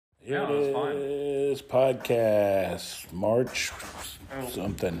Here No, it it's fine. is. Podcast. March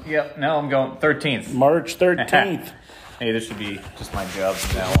something. Yep, now I'm going 13th. March 13th. Hey, this should be just my job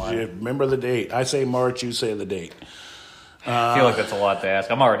from now on. Yeah, remember the date. I say March, you say the date. I feel like that's a lot to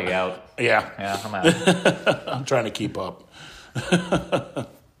ask. I'm already out. Yeah. Yeah, I'm out. I'm trying to keep up. Yeah,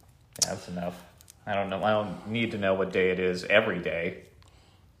 that's enough. I don't know. I don't need to know what day it is every day.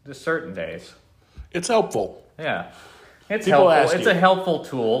 Just certain days. It's helpful. Yeah. It's People helpful. ask It's you. a helpful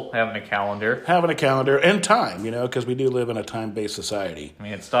tool, having a calendar. Having a calendar and time, because we do live in a time-based society. I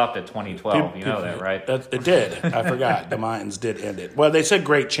mean, it stopped at 2012. You know that, right? It did. I forgot. The Mayans did end it. Well, they said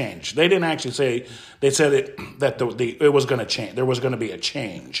great change. They didn't actually say. They said that it was going to change. There was going to be a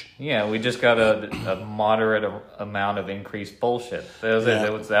change. Yeah, we just got a moderate amount of increased bullshit. That was Yeah.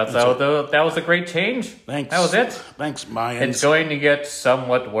 it. That was a great change. Thanks. That was it. Thanks, Mayans. It's going to get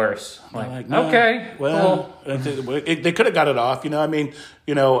somewhat worse. No. Okay, Well, cool. they could have got it off. Were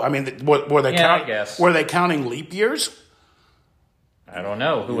they Yeah, I guess. Were they counting leap years? I don't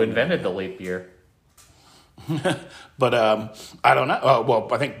know who invented the leap year. But I don't know. Oh, well,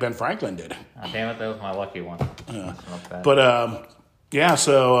 I think Ben Franklin did. Oh, damn it, that was my lucky one. Yeah. But yeah,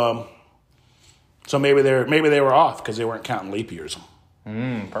 so maybe they were off because they weren't counting leap years.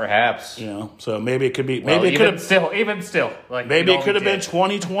 Perhaps. So maybe it could be. Well, Maybe it could have. even still, like Maybe it no could have been did.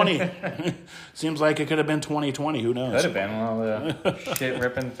 2020. Seems like it could have been 2020. Who knows? Could have been. Well, shit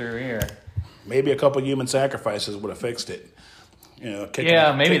ripping through here. Maybe a couple human sacrifices would have fixed it.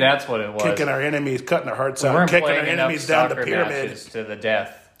 Maybe that's what it was. Kicking our enemies, cutting our hearts We out, weren't kicking our playing enough enemies down the soccer pyramid. matches to the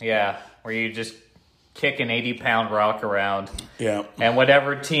death. Yeah, where you just kick an 80-pound rock around, Yeah. and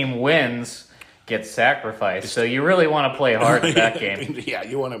whatever team wins gets sacrificed. So you really want to play hard in that game. Yeah,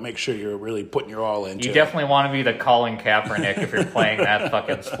 you want to make sure you're really putting your all into You it. definitely want to be the Colin Kaepernick if you're playing that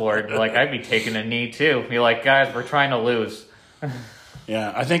fucking sport. Like, I'd be taking a knee too. Be like, guys, we're trying to lose.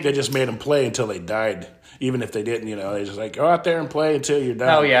 Yeah, I think they just made them play until they died. Even if they didn't, they just like, go out there and play until you're done.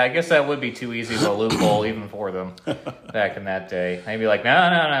 Oh, yeah, I guess that would be too easy of a loophole even for them back in that day. They'd be like, no.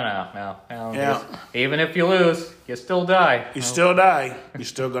 Yeah. Just, even if you lose, you still die. You still die. You're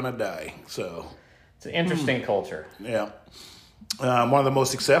still going to die. So, It's an interesting culture. yeah. One of the most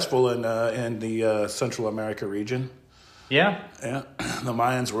successful in the Central America region. Yeah. Yeah, the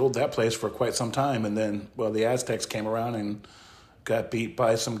Mayans ruled that place for quite some time. And then, the Aztecs came around and got beat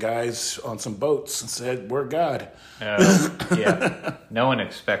by some guys on some boats and said, we're God. Yeah. No one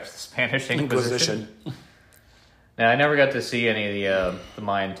expects the Spanish Inquisition. Now, I never got to see any of the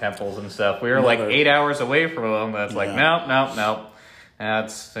Mayan temples and stuff. We were like 8 hours away from them. That's like, nope.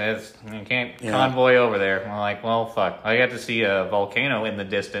 That's you can't convoy over there. I'm like, well, fuck. I got to see a volcano in the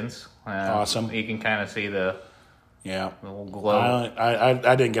distance. Awesome. You can kind of see the little glow.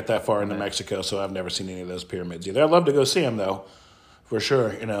 I didn't get that far into Mexico, so I've never seen any of those pyramids either. I'd love to go see them, though, for sure.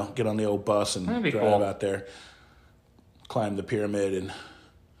 Get on the old bus and That'd be drive cool. out there, climb the pyramid. And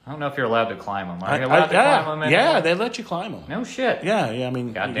I don't know if you're allowed to climb them. Are you allowed to climb them anymore? Yeah, they let you climb them. No shit. Yeah. I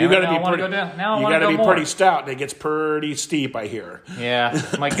mean, God you damn it, got to now I be wanna pretty. go down. Now I You wanna got to go be more. pretty stout. It gets pretty steep, I hear. Yeah,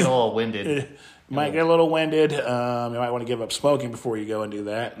 it might get a little winded. Might get a little winded. You might want to give up smoking before you go and do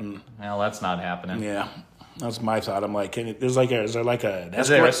that. And Well, that's not happening. yeah, that's my thought. I'm like, is there like an Is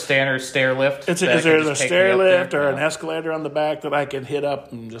there a escalator? standard stair lift? Is that there can a just take stair me up there? lift or an No. escalator on the back that I can hit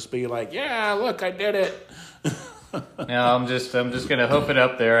up and just be like, yeah, look, I did it. No, I'm just gonna hoof it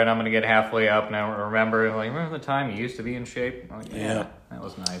up there, and I'm gonna get halfway up, and I remember the time you used to be in shape? I'm like, Yeah. that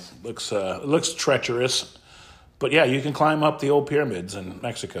was nice. Looks treacherous, but yeah, you can climb up the old pyramids in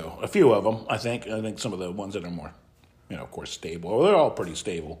Mexico. A few of them, I think. I think some of the ones that are more, of course, stable. Well, they're all pretty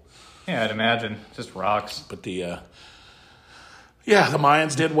stable. Yeah, I'd imagine just rocks. But the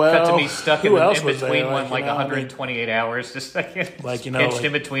Mayans did well. Got to be stuck Who in else between was there? one like I mean, 128 hours, just pinched like,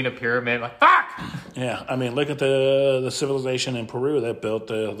 in between a pyramid. Like fuck. Yeah, I mean, look at the civilization in Peru that built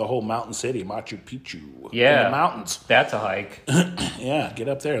the whole mountain city, Machu Picchu. Yeah. In the mountains. That's a hike. Yeah, get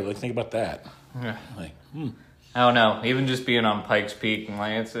up there. Think about that. Like, I don't know. Even just being on Pikes Peak,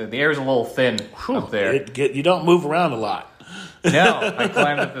 the air's a little thin up there. You don't move around a lot. No, I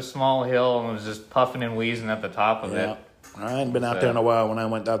climbed up a small hill and was just puffing and wheezing at the top of Yeah. it. I hadn't been out there in a while when I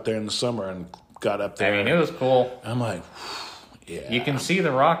went out there in the summer and got up there. I mean, it was cool. I'm like, yeah. You can see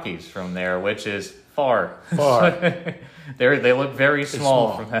the Rockies from there, which is far. Far. They look very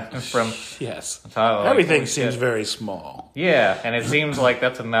small, small. from Yes. like, Everything holy seems shit. very small. Yeah, and it seems like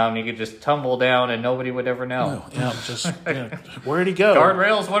that's a mountain you could just tumble down and nobody would ever know. Where'd he go?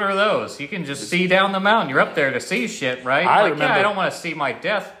 Guardrails, what are those? You can just see down the mountain. You're up there to see shit, right? I like, remember- I don't want to see my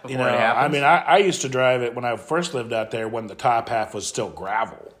death before it happens. I mean, I used to drive it when I first lived out there when the top half was still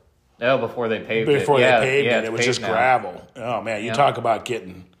gravel. No, before they paved Before it. they Yeah, paved yeah, it, it's it was paved just now. gravel. Oh, man, you Yeah. talk about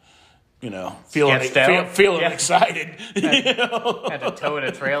getting feeling excited. Had to tow in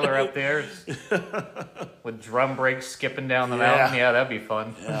a trailer up there with drum brakes skipping down the mountain. Yeah, that'd be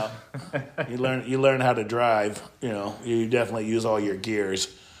fun. Yeah, you learn how to drive. You definitely use all your gears,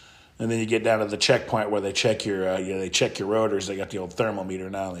 and then you get down to the checkpoint where they check your rotors. They got the old thermometer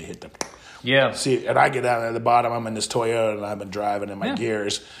now. And they hit them. Yeah. See, and I get down at the bottom. I'm in this Toyota, and I've been driving in my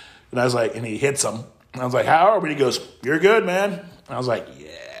gears, and I was like, and he hits them. And I was like, how are we? He goes, "You're good, man." And I was like, "Yeah."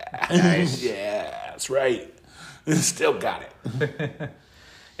 Nice. Yeah, that's right. Still got it.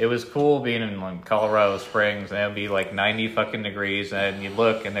 It was cool being in Colorado Springs, and it'd be like 90 fucking degrees, and you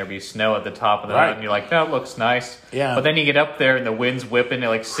look, and there'd be snow at the top of the mountain. You're like, that looks nice. Yeah. But then you get up there, and the wind's whipping at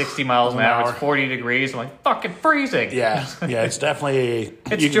like 60 miles an hour. It's 40 degrees. I'm like, fucking freezing. Yeah, it's definitely...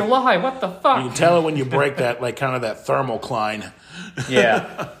 It's July. What the fuck? You can tell it when you break that, like, kind of that thermocline.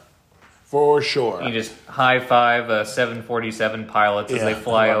 Yeah. For sure. You just high-five 747 pilots as they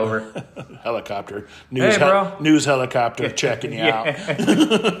fly over. Helicopter. Hey, bro. News helicopter checking you out.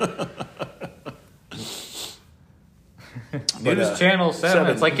 News Channel 7.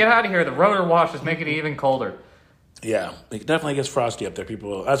 It's like, get out of here. The rotor wash is making it even colder. Yeah, it definitely gets frosty up there.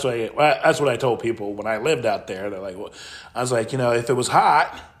 People. That's what I told people when I lived out there. They're like, well, I was like, if it was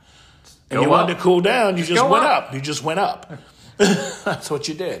hot and you wanted to cool down, you just went up. You just went up. That's what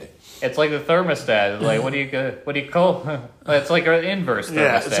you did. It's like the thermostat. It's like, what do you cold? It's like an inverse thermostat.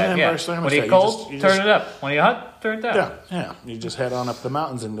 Yeah, it's an inverse thermostat. When you cold, turn it up. When you're hot, turn it down. Yeah. You just head on up the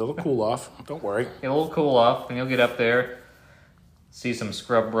mountains and it'll cool off. Don't worry. It'll cool off, and you'll get up there, see some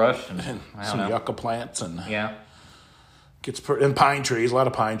scrub brush and some yucca plants and and pine trees. A lot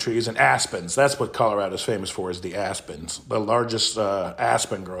of pine trees and aspens. That's what Colorado's famous for, is the aspens. The largest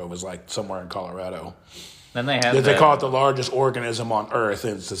aspen grove is like somewhere in Colorado. Then they call it the largest organism on Earth.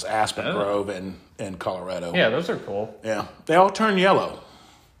 It's this aspen grove in Colorado. Yeah, those are cool. Yeah, they all turn yellow.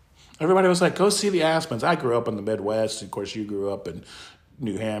 Everybody was like, "Go see the aspens." I grew up in the Midwest. Of course, you grew up in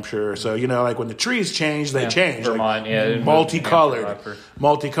New Hampshire. So like when the trees change, they change. Vermont, multicolored.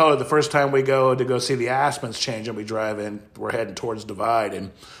 Multicolored. The first time we go to see the aspens change, and we drive in, we're heading towards Divide,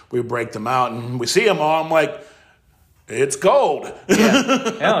 and we break them out, and we see them all. I'm like, it's gold.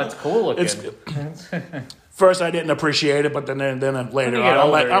 Yeah, it's cool looking. First, I didn't appreciate it, but then later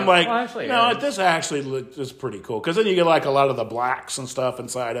on, I'm like, this actually looks pretty cool. Because then you get like a lot of the blacks and stuff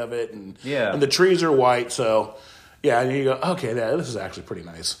inside of it, and the trees are white. So, and you go, okay, this is actually pretty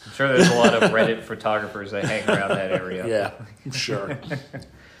nice. I'm sure there's a lot of Reddit photographers that hang around that area. Yeah, I'm sure.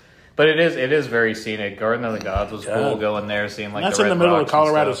 But it is very scenic. Garden of the Gods was cool going there, seeing like that's the in red the middle of rocks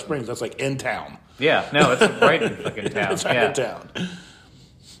Colorado Springs. That's like in town. Yeah, no, it's right in fucking town. It's right in town.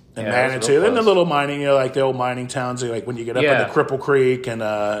 And Manitou, then the little mining, like the old mining towns, like when you get up into Cripple Creek and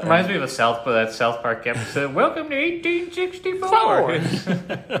reminds me of that South Park episode. Welcome to 1864.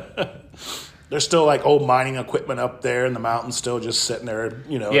 There's still like old mining equipment up there in the mountains, still just sitting there.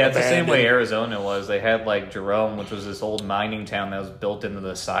 Yeah, it's the same way Arizona was. They had like Jerome, which was this old mining town that was built into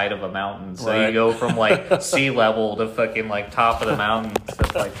the side of a mountain. So you go from like sea level to fucking like top of the mountain,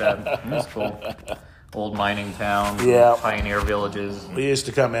 stuff like that. That's cool. Old mining towns, pioneer villages. We used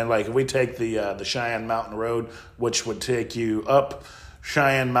to come in, like, we take the Cheyenne Mountain Road, which would take you up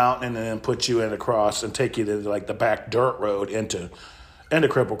Cheyenne Mountain and then put you in across and take you to, like, the back dirt road into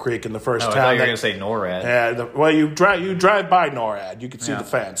Cripple Creek in the first town. I thought you were going to say NORAD. Yeah, you drive by NORAD. You can see the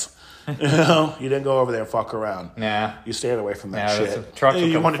fence. You didn't go over there and fuck around. Nah. You stayed away from that shit. Trucks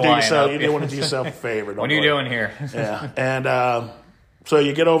you want to do yourself. You didn't want to do yourself a favor. What are you doing here? Yeah. And so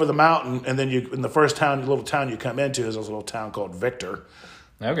you get over the mountain, and then in the first little town you come into is this little town called Victor.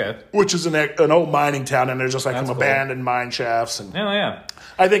 Okay. Which is an old mining town, and there's just like some abandoned mine shafts. And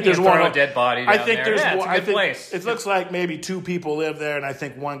I think there's throw a dead body down there. It's a good place. It looks like maybe 2 people live there, and I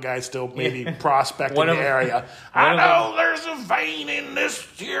think one guy's still maybe prospecting the area. I know there's a vein in this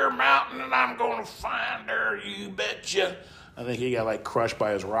here mountain, and I'm going to find her, you betcha. I think he got like crushed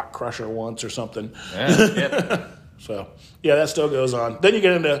by his rock crusher once or something. Yeah. So, that still goes on. Then you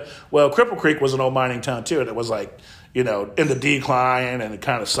get into, Cripple Creek was an old mining town, too, and it was like, in the decline and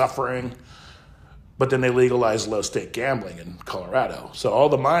kind of suffering. But then they legalized low-stake gambling in Colorado. So all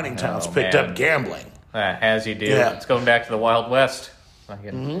the mining towns picked up gambling. As you do. Yeah. It's going back to the Wild West.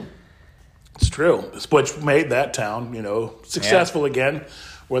 It's true. Which made that town, successful again.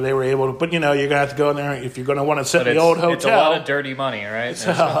 Where they were able to, but you're going to have to go in there if you're going to want to sit in the old hotel. It's a lot of dirty money, right?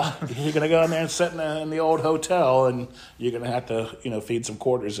 You're going to go in there and sit in the old hotel, and you're going to have to, feed some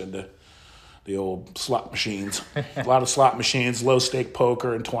quarters into the old slot machines. A lot of slot machines, low stake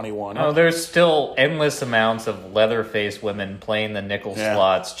poker, and 21. Oh, there's still endless amounts of leather-faced women playing the nickel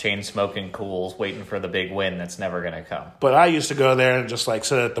slots, chain-smoking cools, waiting for the big win that's never going to come. But I used to go there and just like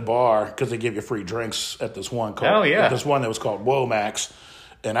sit at the bar because they give you free drinks at this one this one that was called Womax.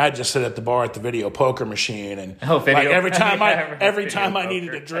 And I'd just sit at the bar at the video poker machine, and every time I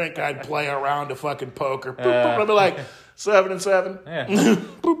needed a drink, I'd play a round of fucking poker. Boop, boop, I'd be like 7 and 7. Yeah. boop,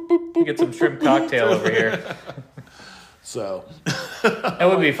 boop, boop, get some shrimp cocktail over here. So that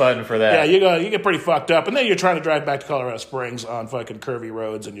would be fun for that. Yeah, you get pretty fucked up, and then you're trying to drive back to Colorado Springs on fucking curvy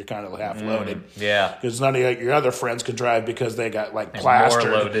roads, and you're kind of half loaded. Yeah, because none of your other friends can drive because they got like plastered.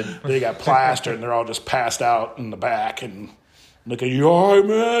 More loaded. They got plastered, and they're all just passed out in the back and. Look at you, all right,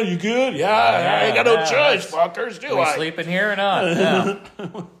 man? You good? Yeah, I ain't got no choice, fuckers, do I? Sleeping here or not?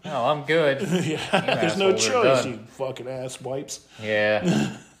 No. No, I'm good. There's no choice, you fucking ass wipes. Yeah.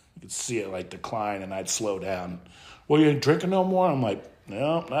 You could see it like decline, and I'd slow down. Well, you ain't drinking no more? I'm like,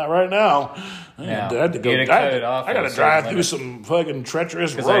 no, not right now. I had to go. I got to drive through some fucking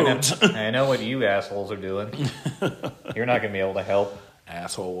treacherous roads. I know what you assholes are doing. You're not going to be able to help.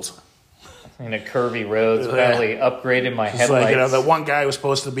 Assholes. In a curvy road, probably upgraded my headlights. Like, the one guy who was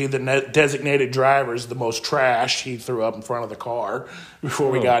supposed to be the designated driver is the most trash. He threw up in front of the car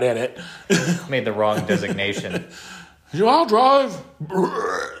before we got in it. Made the wrong designation. I'll drive.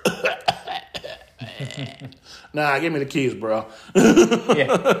 Nah, give me the keys, bro.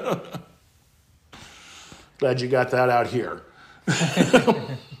 Yeah. Glad you got that out here.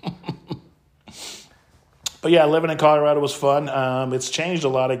 But yeah, living in Colorado was fun. It's changed a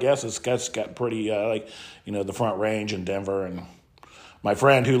lot, I guess. It's got pretty, the Front Range in Denver. And my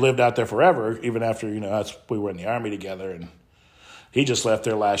friend who lived out there forever, even after, we were in the Army together. And he just left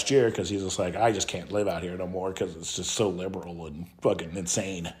there last year because he's just like, I just can't live out here no more because it's just so liberal and fucking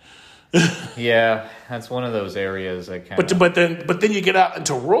insane. Yeah, that's one of those areas that kind of... But then you get out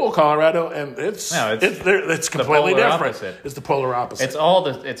into rural Colorado, and it's completely different. Opposite. It's the polar opposite. It's all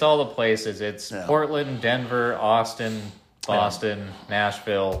the places. It's Portland, Denver, Austin, Boston,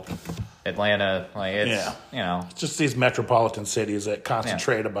 Nashville, Atlanta. Like it's just these metropolitan cities that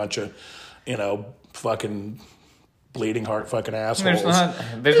concentrate a bunch of fucking bleeding heart fucking assholes.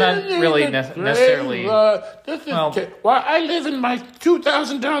 There's not really necessarily... I live in my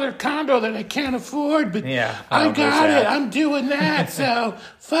 $2,000 condo that I can't afford, but I got it. I'm doing that, so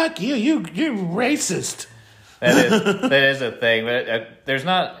fuck you. You're racist. That is a thing, but there's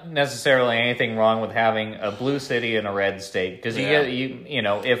not necessarily anything wrong with having a blue city and a red state, because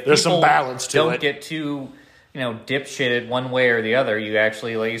if there's some balance to don't get too... dipshitted one way or the other, you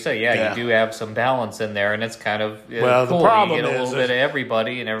actually, like you say, you do have some balance in there, and it's kind of cool. The problem you get a little bit of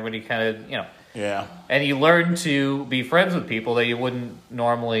everybody, and everybody kind of, and you learn to be friends with people that you wouldn't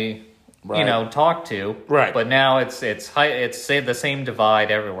normally, talk to. Right. But now it's the same divide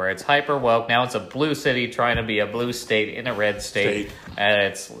everywhere. It's hyper woke. Now it's a blue city trying to be a blue state in a red state. And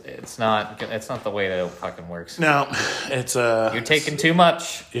it's not the way that it fucking works. No, it's you're taking too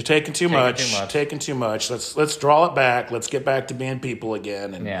much. You're taking too much. Let's draw it back. Let's get back to being people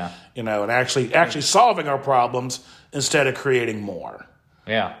again, and and actually solving our problems instead of creating more.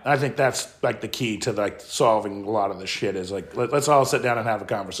 Yeah, I think that's like the key to like solving a lot of this shit is like let's all sit down and have a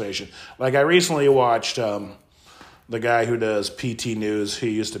conversation. Like I recently watched the guy who does PT News. He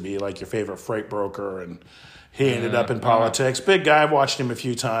used to be like your favorite freight broker, and he ended up in politics. Big guy. I've watched him a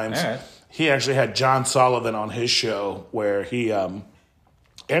few times. Right. He actually had John Sullivan on his show where he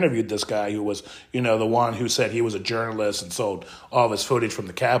interviewed this guy who was, the one who said he was a journalist and sold all of his footage from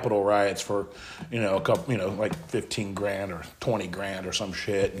the Capitol riots for, a couple, like $15,000 or $20,000 or some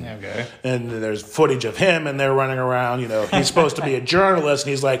shit. And there's footage of him, and they're running around. He's supposed to be a journalist, and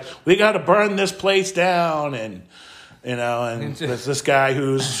he's like, "We got to burn this place down," and this guy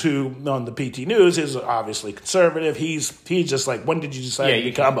who on the PT News is obviously conservative. He's just like, when did you decide to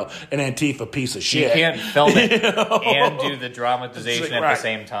become an Antifa piece of shit? You can't film it and do the dramatization at the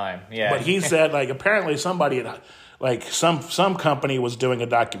same time. Yeah, but he said like apparently somebody like some company was doing a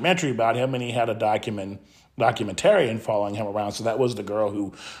documentary about him, and he had a documentarian following him around. So that was the girl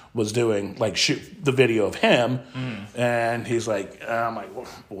who was doing shoot the video of him, and he's like, I'm like,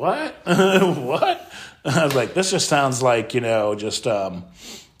 what? What? I was like, this just sounds like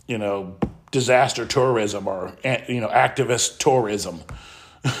disaster tourism or activist tourism.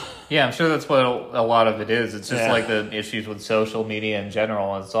 Yeah, I'm sure that's what a lot of it is. It's just like the issues with social media in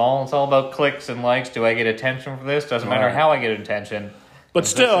general. It's all about clicks and likes. Do I get attention for this? Doesn't matter how I get attention. But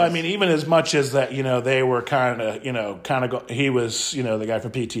still, I mean, even as much as that, they were he was, the guy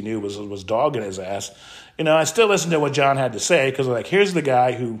from PT News was dogging his ass. I still listen to what John had to say because, like, here's the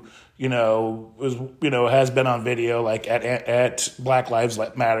guy who, has been on video, like, at Black Lives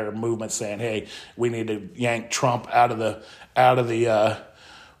Matter movement saying, hey, we need to yank Trump out of the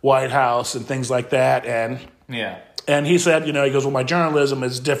White House and things like that. And he said, he goes, well, my journalism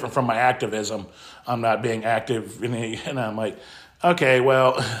is different from my activism. I'm not being active. And I'm like, okay,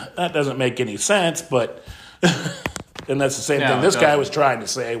 well, that doesn't make any sense. But, and that's the same thing this guy was trying to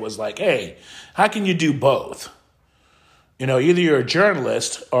say was like, hey, how can you do both? Either you're a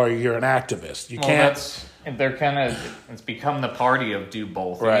journalist or you're an activist. You can't. It's become the party of do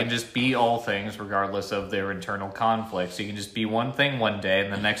both. Right. You can just be all things regardless of their internal conflicts. You can just be one thing one day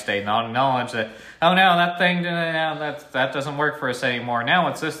and the next day not acknowledge that, oh no, that thing, that doesn't work for us anymore. Now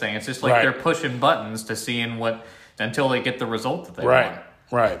it's this thing. It's just like they're pushing buttons to seeing until they get the result that they want.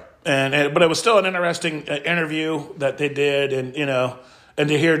 Right. But it was still an interesting interview that they did, and and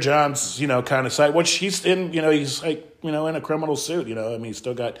to hear John's kind of side, which he's in, he's like in a criminal suit, he's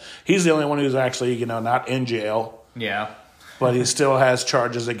the only one who's actually not in jail. Yeah. But he still has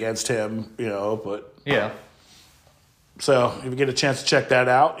charges against him, but yeah. So if you get a chance to check that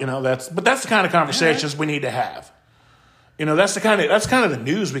out, that's the kind of conversations we need to have. That's kind of the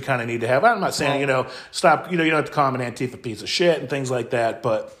news we kind of need to have. I'm not saying, stop, you don't have to call him an Antifa piece of shit and things like that,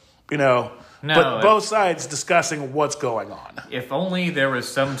 but, but both sides discussing what's going on. If only there was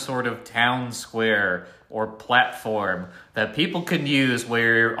some sort of town square or platform that people can use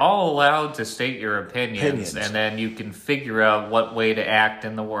where you're all allowed to state your opinions. And then you can figure out what way to act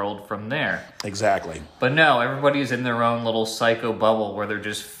in the world from there. Exactly. But no, everybody's in their own little psycho bubble where they're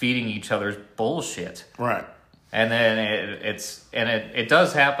just feeding each other's bullshit. Right. And then it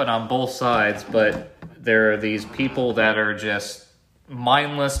does happen on both sides, but there are these people that are just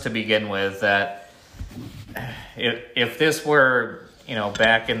mindless to begin with, that if this were,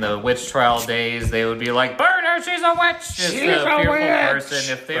 back in the witch trial days, they would be like, burn her, she's a witch! Just she's a fearful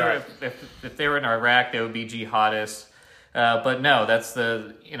person. If they were in Iraq, they would be jihadists. But no, that's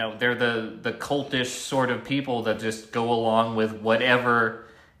they're the cultish sort of people that just go along with whatever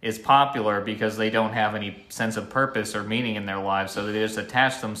is popular because they don't have any sense of purpose or meaning in their lives, so they just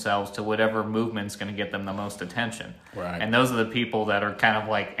attach themselves to whatever movement's going to get them the most attention. Right. And those are the people that are kind of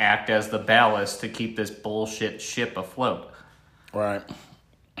like act as the ballast to keep this bullshit ship afloat. Right.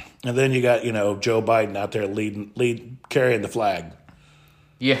 And then you got, Joe Biden out there carrying the flag.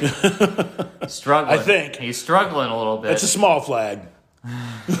 Yeah. Struggling. I think. He's struggling a little bit. It's a small flag.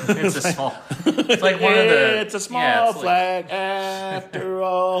 It's like one of the. It's a small flag after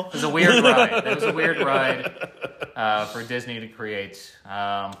all. It was a weird ride. It was a weird ride for Disney to create.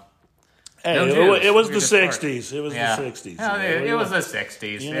 It was the 60s. It was the 60s. It was the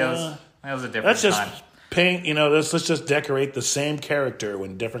 60s. It was a different time. Paint, let's just decorate the same character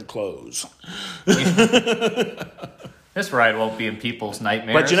in different clothes. This ride won't be in people's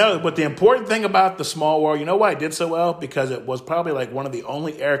nightmares. But the important thing about the Small World, why it did so well? Because it was probably like one of the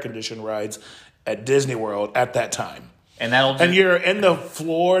only air-conditioned rides at Disney World at that time. And you're in the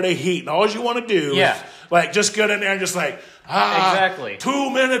Florida heat, and all you want to do is just get in there and just exactly 2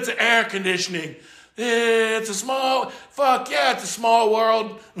 minutes of air conditioning. It's a small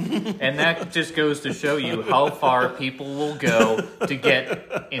world. And that just goes to show you how far people will go to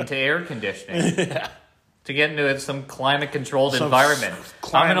get into air conditioning. Yeah. To get into some climate-controlled environment.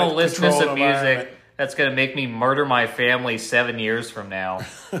 I'm going to listen to some music that's going to make me murder my family 7 years from now.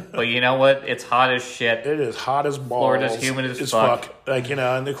 But you know what? It's hot as shit. It is hot as balls. Florida's humid as fuck.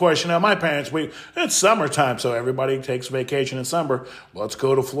 And of course, my parents, it's summertime, so everybody takes vacation in summer. Let's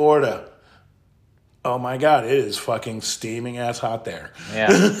go to Florida. Oh my God, it is fucking steaming ass hot there. Yeah.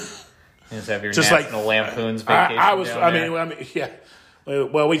 Just have your National Lampoon's vacation. Yeah.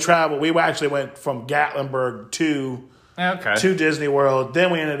 Well, we traveled. We actually went from Gatlinburg to Disney World.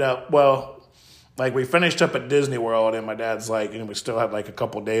 Then we ended up, we finished up at Disney World, and my dad's like, we still had a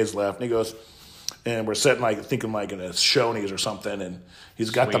couple days left. And he goes, and we're sitting thinking in a Shoney's or something, and he's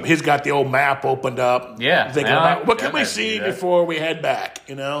got the old map opened up. Yeah, thinking about what can we see before we head back.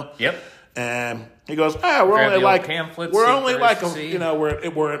 Yep. And he goes, we're in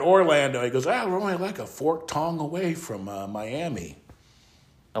Orlando. He goes, we're only like a fork tongue away from Miami.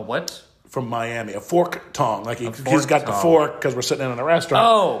 A what? From Miami, a fork tongue. He's got the fork because we're sitting in a restaurant.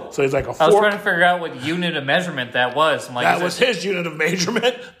 Oh, so he's like a fork. I was trying to figure out what unit of measurement that was. That was his unit of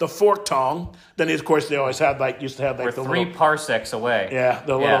measurement, the fork tongue. Then of course they always had used to have we're the 3 parsecs away. Yeah,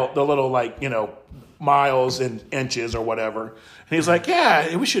 the little miles and inches or whatever. And he's like,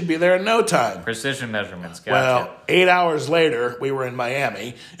 we should be there in no time. Precision measurements. Gotcha. Well, 8 hours later, we were in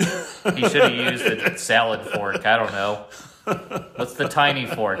Miami. He should have used a salad fork. I don't know. What's the tiny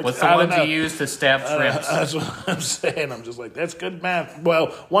fork? What's the ones you use to stab shrimps? That's what I'm saying. I'm just like, that's good math.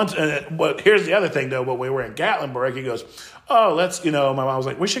 Well, but here's the other thing, though. When we were in Gatlinburg, he goes, oh, my mom was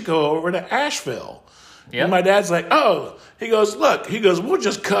like, we should go over to Asheville. Yep. And my dad's like, he goes, we'll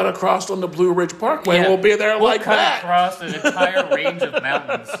just cut across on the Blue Ridge Parkway and we'll be there like that. We'll cut across an entire range of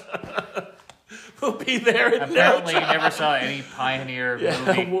mountains. We'll be there in Apparently, you never saw any Pioneer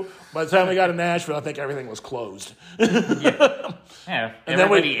movie. By the time we got to Nashville, I think everything was closed. Yeah. And then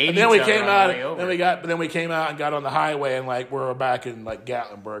we came out. Then we came out and got on the highway, and like we're back in like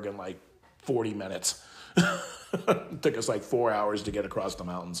Gatlinburg in like 40 minutes. It took us like 4 hours to get across the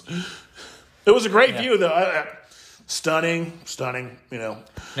mountains. It was a great view, though. Stunning, No,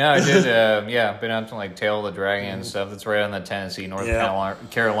 I did, been out to like Tail of the Dragon and stuff. That's right on the Tennessee, North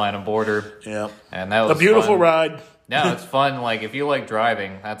Carolina border. Yeah. And that was a beautiful fun. ride. No, it's fun. Like, if you like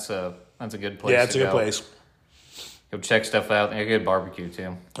driving, that's a good place to go. Yeah, it's a good place. Go check stuff out. And a good barbecue,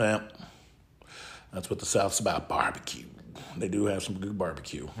 too. Yeah. That's what the South's about, barbecue. They do have some good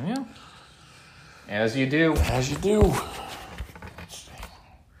barbecue. Yeah. As you do.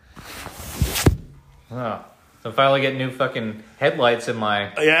 Oh. So I finally get new fucking headlights in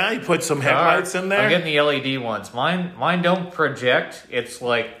my... Yeah, you put some headlights in there? I'm getting the LED ones. Mine don't project. It's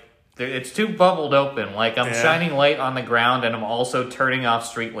like... It's too bubbled open. Like, I'm shining light on the ground, and I'm also turning off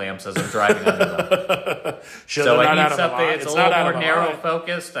street lamps as I'm driving under them. So I need something that's a little more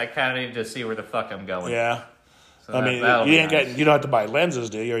narrow-focused. I kind of need to see where the fuck I'm going. Yeah. So you don't have to buy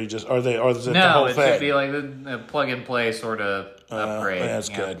lenses, do you? Or is it the whole thing? No, it should be like a plug-and-play sort of upgrade. That's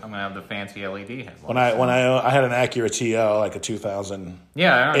good. I'm gonna have the fancy LED headlights. When I had an Acura TL, like a 2000.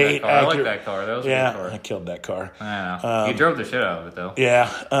 Yeah, I remember that car. I like that car. That was a good car. I killed that car. I know. You drove the shit out of it, though. Yeah.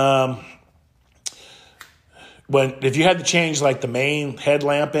 If you had to change like the main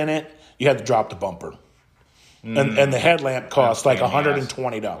headlamp in it, you had to drop the bumper, and the headlamp cost like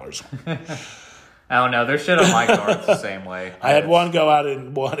 $120. I don't know. There's shit on my car. It's the same way. I had one go out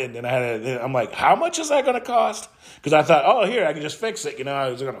and I'm like, how much is that going to cost? Because I thought, here, I can just fix it. I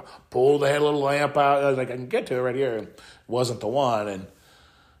was going to pull the little lamp out. I was like, I can get to it right here. And it wasn't the one. And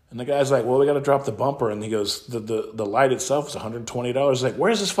the guy's like, well, we got to drop the bumper. And he goes, the light itself is $120. Like,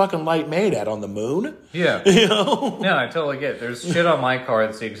 where's this fucking light made at? On the moon? Yeah. No, I totally get it. There's shit on my car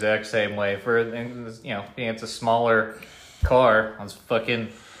that's the exact same way. It's a smaller car. It's fucking...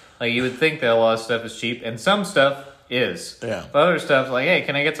 Like, you would think that a lot of stuff is cheap, and some stuff is. Yeah. But other stuff, like, hey,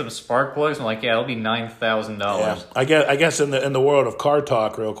 can I get some spark plugs? I'm like, yeah, it'll be $9,000. Yeah. I guess in the world of car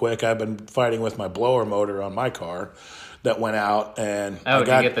talk, real quick, I've been fighting with my blower motor on my car that went out, and did you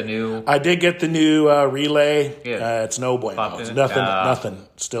get the new? I did get the new relay. Yeah. It's no bueno. It's nothing.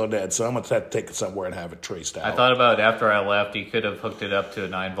 Still dead. So I'm gonna have to take it somewhere and have it traced out. I thought about it after I left. You could have hooked it up to a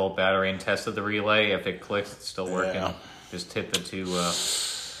 9-volt battery and tested the relay. If it clicks, it's still working. Yeah. Just hit the two.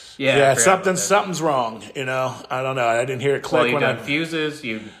 Something's wrong. I don't know. I didn't hear it click. Well, you done fuses.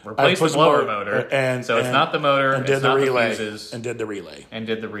 You replaced the blower motor, it's not the motor. And did the relay. The fuses, and did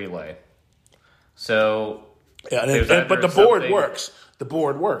the relay. So, but the board works. The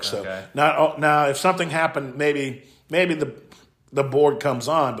board works. Okay. So now, if something happened, maybe the board comes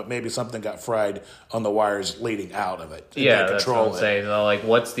on, but maybe something got fried on the wires leading out of it. That's what I'm saying. Like,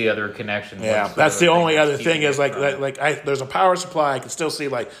 what's the other connection? Yeah, that's the only other thing is there's a power supply. I can still see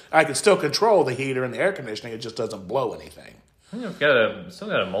I can still control the heater and the air conditioning. It just doesn't blow anything. You've still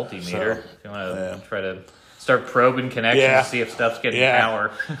got a multimeter. If you want to try to start probing connections to see if stuff's getting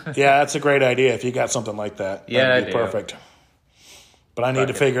power. Yeah, that's a great idea. If you got something like that, that'd be perfect. But I need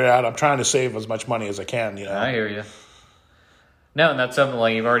to figure it out. I'm trying to save as much money as I can. I hear you. No, and that's something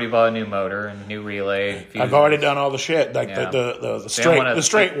like you've already bought a new motor and a new relay. Fuses. I've already done all the shit, like the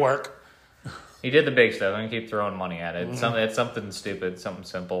straight work. You did the big stuff. I'm gonna keep throwing money at it. Mm-hmm. It's something stupid, something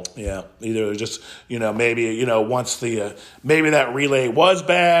simple. Yeah, either just maybe once maybe that relay was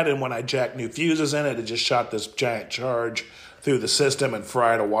bad, and when I jacked new fuses in it, it just shot this giant charge through the system and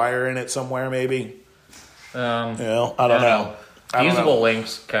fried a wire in it somewhere. Maybe. I don't know. Fusible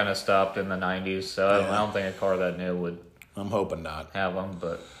links kind of stopped in the 90s, so I don't think a car that new would. I'm hoping not. Have them,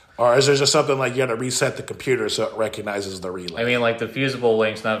 but... Or is there just something like you got to reset the computer so it recognizes the relay? I mean, like the fusible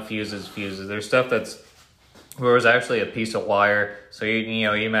links, not fuses. There's stuff that's... Where it was actually a piece of wire. So, you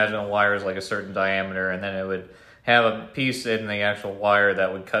imagine a wire is like a certain diameter, and then it would have a piece in the actual wire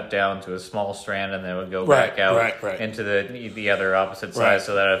that would cut down to a small strand, and then it would go back out into the other opposite side,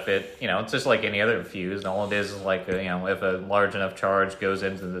 so that if it... it's just like any other fuse, and all it is like, if a large enough charge goes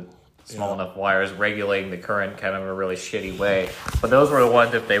into the... small enough wires regulating the current kind of a really shitty way. But those were the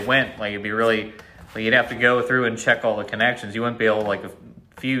ones, if they went, like it'd be really, you'd have to go through and check all the connections. You wouldn't be able to, like, a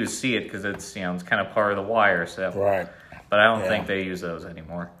fuse see it because it's, it's kind of part of the wire. So But I don't think they use those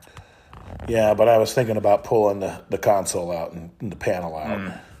anymore. Yeah, but I was thinking about pulling the console out and the panel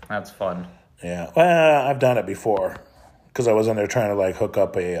out. That's fun. Yeah, well, I've done it before because I was in there trying to like hook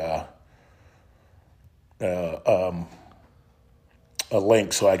up a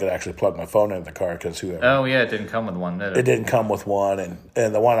link so I could actually plug my phone into the car because whoever. Oh yeah, it didn't come with one, did it? It didn't come with one,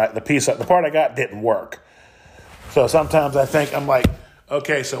 and the part I got didn't work. So sometimes I think I'm like,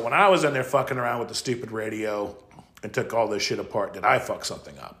 okay, so when I was in there fucking around with the stupid radio and took all this shit apart, did I fuck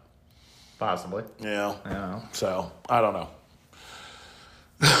something up? Possibly. Yeah. So I don't know.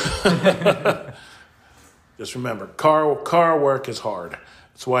 Just remember, car work is hard.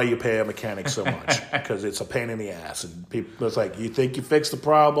 That's why you pay a mechanic so much, because it's a pain in the ass. And people, it's like you think you fix the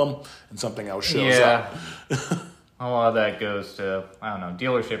problem, and something else shows up. A lot of that goes to, I don't know,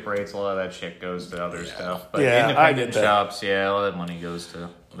 dealership rates. A lot of that shit goes to other stuff. But I get that. Shops, a lot of that money goes to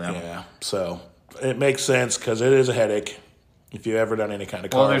them. Yeah, so it makes sense because it is a headache if you've ever done any kind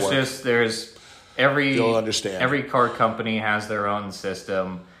of car work. You'll understand. Every car company has their own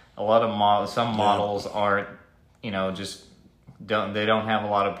system. A lot of some models aren't, they don't have a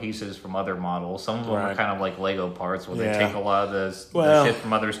lot of pieces from other models. Some of them are kind of like Lego parts where they take a lot of the shit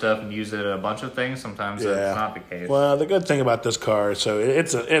from other stuff and use it in a bunch of things. Sometimes that's not the case. Well, the good thing about this car, so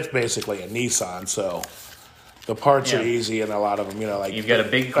it's basically a Nissan, so the parts are easy and a lot of them, like you've got a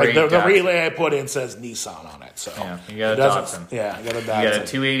big crate. Like the relay I put in says Nissan on it, so you got a Datsun. Yeah, I got a Datsun. You got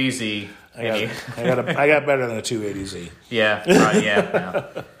a 280Z. I got better than a 280Z. Yeah, right.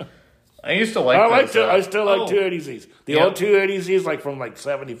 Yeah. I used to like. I still like 280Zs. The old 280Zs, like from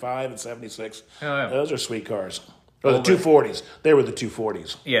 75 and 76. Oh, yeah. Those are sweet cars. Or the 240s. They were the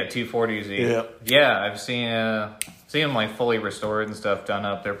 240s. Yeah, 240Z. Yeah, I've seen them like fully restored and stuff done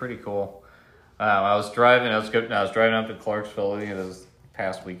up. They're pretty cool. I was driving up to Clarksville. I think it was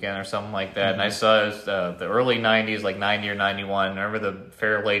past weekend or something like that, and I saw the early 90s, like 90 or 91. Remember the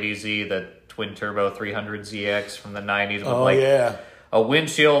Fairlady Z, the twin turbo 300ZX from the 90s with a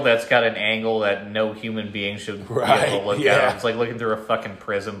windshield that's got an angle that no human being should be able to look at. It's like looking through a fucking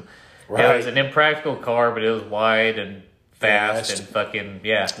prism. Right. Yeah, it was an impractical car, but it was wide and fast and fucking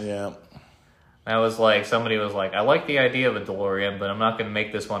Yeah. I was like, somebody was like, I like the idea of a DeLorean, but I'm not going to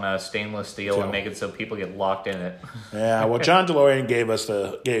make this one out of stainless steel and make it so people get locked in it. Yeah, well, John DeLorean gave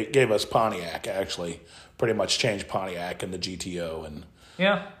us Pontiac, actually. Pretty much changed Pontiac and the GTO, and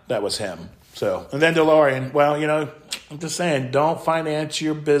that was him. So, and then DeLorean, well, I'm just saying, don't finance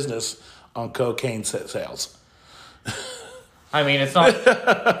your business on cocaine sales. I mean, it's not.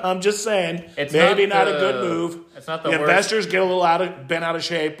 I'm just saying, it's maybe not a good move. It's not the investors get a little bent out of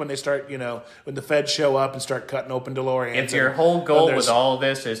shape when they start, when the feds show up and start cutting open DeLoreans. If your whole goal with all of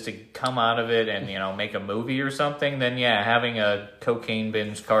this is to come out of it and make a movie or something, then having a cocaine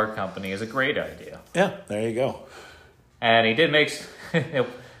binge car company is a great idea. Yeah, there you go. And he did make.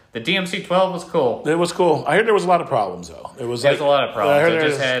 The DMC-12 was cool. It was cool. I heard there was a lot of problems, though. There was a lot of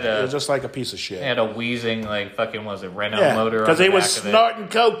problems. It was just like a piece of shit. It had a wheezing, Renault motor because he was snorting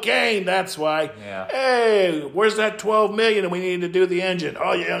cocaine, that's why. Yeah. Hey, where's that $12 million and we need to do the engine?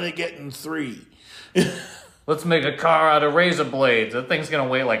 Oh, you're only getting 3. Let's make a car out of razor blades. That thing's going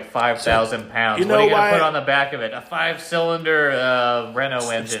to weigh like 5,000 pounds. What are you going to put on the back of it? A 5-cylinder Renault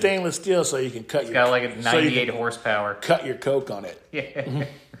engine. Stainless steel so you can cut it's got like a 98 horsepower. Cut your coke on it. Yeah.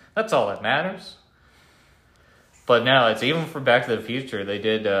 That's all that matters. But now it's even for Back to the Future. They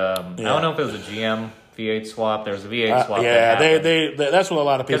did. I don't know if it was a GM V8 swap. There was a V8 swap. They that's what a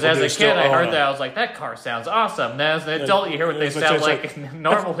lot of people do. Because as a kid, I heard that. I was like, that car sounds awesome. Now as an adult, you hear what they sound like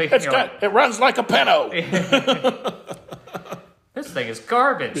normally. It runs like a Pinto. This thing is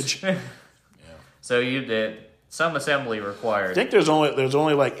garbage. So you did. Some assembly required. I think there's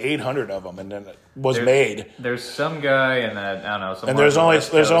only like 800 of them, and then it was made. There's some guy in that, I don't know. And there's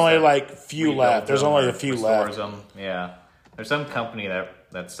only like few left. There's only a few left. Them. Yeah, there's some company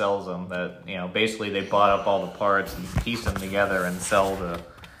that sells them. That basically they bought up all the parts and piece them together and sell the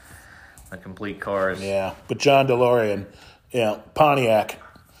complete cars. Yeah, but John DeLorean, Pontiac,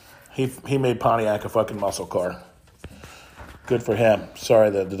 he made Pontiac a fucking muscle car. Good for him. Sorry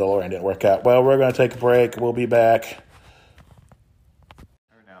that the DeLorean didn't work out. Well, we're going to take a break. We'll be back.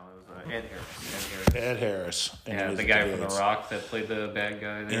 No, it was Ed Harris. Yeah, the guy from The Rock that played the bad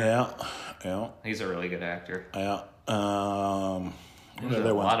guy there. Yeah. He's a really good actor. Yeah. There's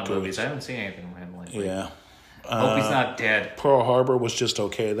a lot of movies. I haven't seen anything from him lately. Yeah. Hope he's not dead. Pearl Harbor was just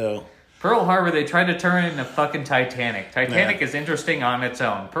okay, though. Pearl Harbor, they tried to turn it into fucking Titanic. Titanic is interesting on its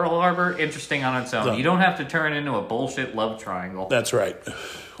own. Pearl Harbor, interesting on its own. You don't have to turn it into a bullshit love triangle. That's right.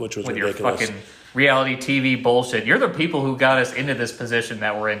 Which was ridiculous. With your fucking reality TV bullshit. You're the people who got us into this position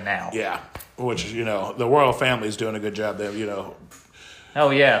that we're in now. Yeah. which, you know, the royal family is doing a good job there, you know. Oh,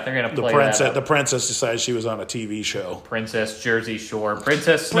 yeah, they're going to play the princess decided she was on a TV show. Princess Jersey Shore.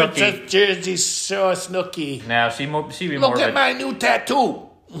 Princess Snooki. Princess Jersey Shore Snooki. Now, she'd be more Look at my new tattoo.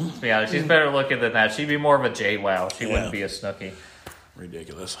 Yeah, she's better looking than that. She'd be more of a JWoww. She wouldn't be a Snooki.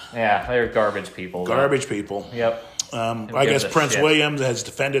 Ridiculous. Yeah, they're garbage people. Garbage people. Yep. I guess Prince William has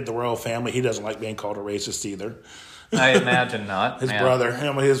defended the royal family. He doesn't like being called a racist either. I imagine not. His brother.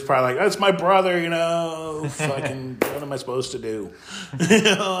 He's probably like, that's my brother, you know. Fucking, what am I supposed to do? You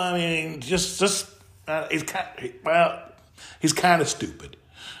know, I mean, just he's kind of stupid.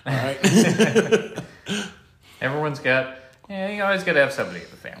 All right. Everyone's got, you always got to have somebody in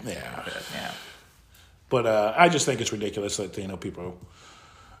the family. Yeah. But I just think it's ridiculous that, you know, people,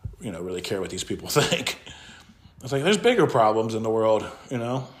 you know, really care what these people think. It's like, there's bigger problems in the world, you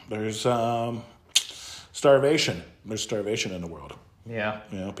know. There's starvation. There's starvation in the world. Yeah.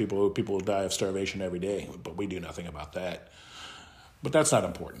 You know, people die of starvation every day, but we do nothing about that. But that's not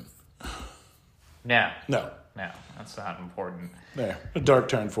important. No, that's not important. There, a dark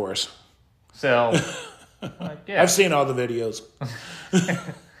turn for us. So, I've seen all the videos.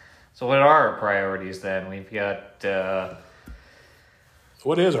 So what are our priorities then? We've got...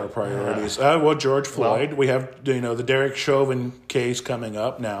 What is our priorities? George Floyd. Well, we have, you know, the Derek Chauvin case coming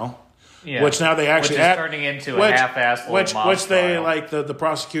up now. Yeah. Which now they actually... Which is turning into a half-assed Which they, like, the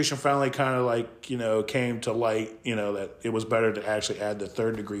prosecution finally kind of, like, you know, came to light, you know, that it was better to actually add the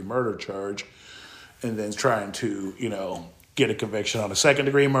third-degree murder charge and then trying to, you know, get a conviction on a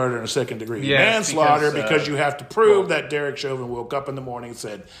second-degree murder and a second-degree manslaughter because you have to prove that Derek Chauvin woke up in the morning and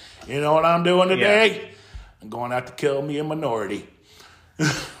said, you know what I'm doing today? Yeah. I'm going out to kill me a minority.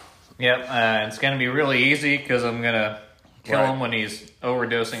 Yep, it's going to be really easy because I'm going to kill him when he's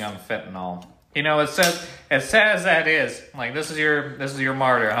overdosing on fentanyl. You know, as sad as that is, like, this is your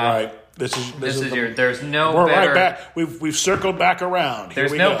martyr, huh? Right. This is your. There's no. We're better, right back. We've circled back around.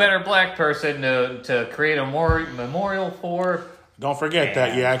 There's no better black person to create a memorial for. Don't forget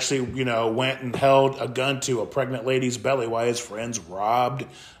that you actually, you know, went and held a gun to a pregnant lady's belly while his friends robbed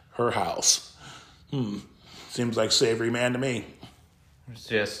her house. Seems like savory man to me. It's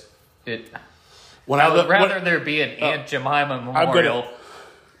just it. I would rather there be an Aunt Jemima memorial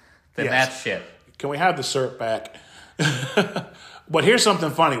than that shit. Can we have the syrup back? But here's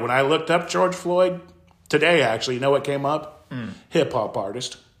something funny. When I looked up George Floyd today, actually, you know what came up? Hip hop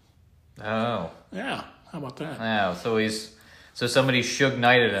artist. Oh. Yeah. How about that? Yeah. So somebody Suge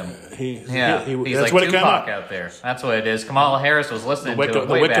Knighted him. He's like Tupac out there. That's what it is. Kamala Harris was listening to him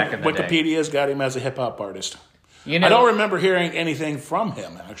way back in the day. Wikipedia's got him as a hip hop artist. You know, I don't remember hearing anything from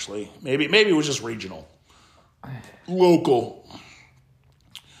him, actually. Maybe it was just regional. Local.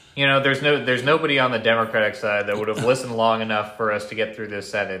 You know, there's nobody on the Democratic side that would have listened long enough for us to get through this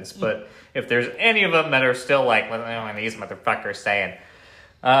sentence. But if there's any of them that are still like, what are these motherfuckers saying?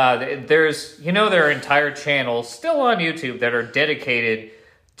 There are entire channels still on YouTube that are dedicated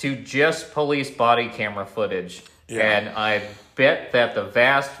to just police body camera footage. Yeah. And I bet that the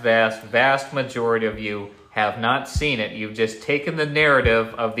vast, vast, vast majority of you have not seen it. You've just taken the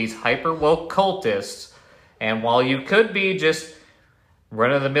narrative of these hyper-woke cultists, and while you could be just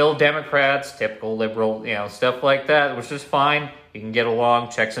run-of-the-mill Democrats, typical liberal, you know, stuff like that, which is fine. You can get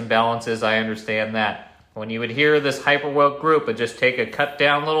along, checks and balances, I understand that. When you would hear this hyper-woke group and just take a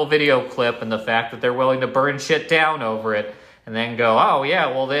cut-down little video clip and the fact that they're willing to burn shit down over it, and then go, oh yeah,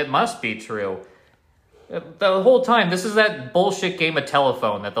 well, it must be true. The whole time, this is that bullshit game of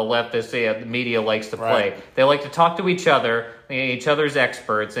telephone that the leftist media likes to play. Right. They like to talk to each other's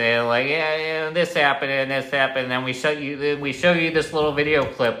experts, and like, this happened and this happened, and then we show you this little video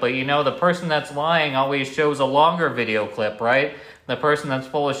clip. But you know, the person that's lying always shows a longer video clip, right? The person that's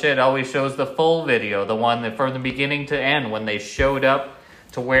full of shit always shows the full video, the one that from the beginning to end when they showed up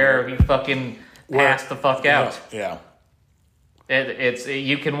to where he fucking passed the fuck out. Yeah. It's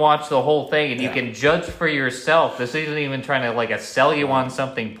you can watch the whole thing and you can judge for yourself. This isn't even trying to like sell you on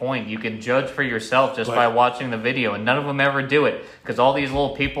something point. You can judge for yourself just by watching the video, and none of them ever do it because all these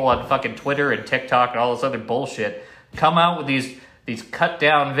little people on fucking Twitter and TikTok and all this other bullshit come out with these cut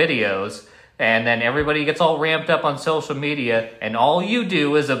down videos. And then everybody gets all ramped up on social media, and all you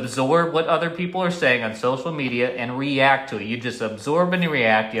do is absorb what other people are saying on social media and react to it. You just absorb and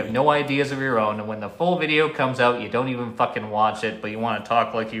react. You have no ideas of your own, and when the full video comes out, you don't even fucking watch it, but you want to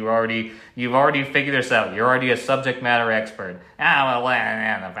talk like you've already figured this out. You're already a subject matter expert. The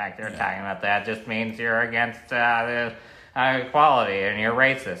fact you're talking about that just means you're against equality, and you're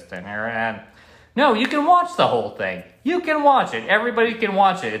racist, and you're... No, you can watch the whole thing. You can watch it. Everybody can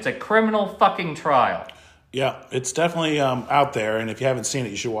watch it. It's a criminal fucking trial. Yeah, it's definitely out there, and if you haven't seen it,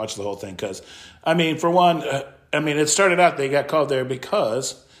 you should watch the whole thing. Because, I mean, for one, it started out they got called there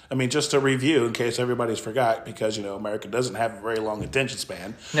because, just to review in case everybody's forgot, because America doesn't have a very long attention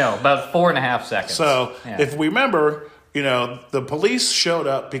span. No, about 4.5 seconds. So if we remember, the police showed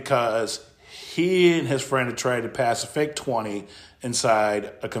up because he and his friend had tried to pass a fake 20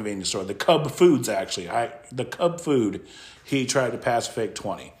 inside a convenience store. The Cub Foods, actually. The Cub Food, he tried to pass a fake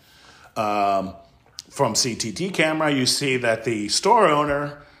 20. From CTT camera, you see that the store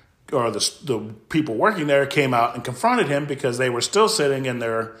owner or the people working there came out and confronted him because they were still sitting in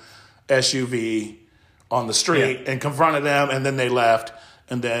their SUV on the street and confronted them, and then they left.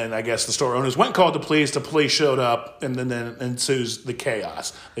 And then I guess the store owners went and called the police. The police showed up, and then ensues the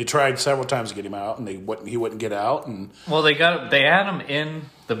chaos. They tried several times to get him out, and he wouldn't get out. And they had him in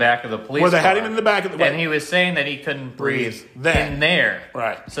the back of the police car. They had him in the back of the and he was saying that he couldn't breathe in there.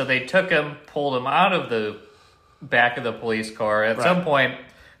 Right. So they took him, pulled him out of the back of the police car. At some point,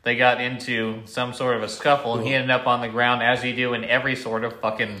 they got into some sort of a scuffle, and he ended up on the ground, as you do in every sort of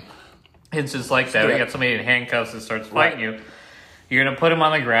fucking instance like that. You got somebody in handcuffs that starts fighting you. You're going to put him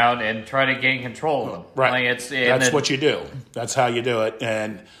on the ground and try to gain control of him. Right. That's what you do. That's how you do it.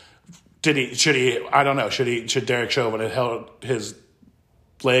 And I don't know, should Derek Chauvin have held his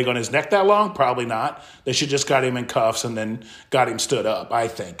leg on his neck that long? Probably not. They should just got him in cuffs and then got him stood up, I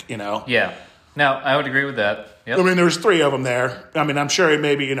think, Yeah. No, I would agree with that. Yep. There was 3 of them there. I'm sure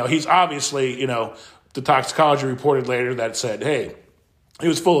maybe, he's obviously, the toxicology reported later that said, hey, he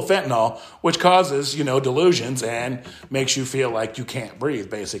was full of fentanyl, which causes, delusions and makes you feel like you can't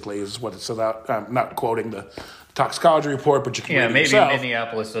breathe, basically, is what it's about. I'm not quoting the toxicology report, but you can read it yourself. Maybe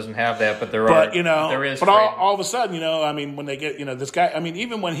Minneapolis doesn't have that, but there is. But all of a sudden, when they get, this guy,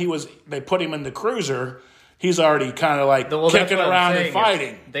 even when they put him in the cruiser, he's already kind of like kicking around and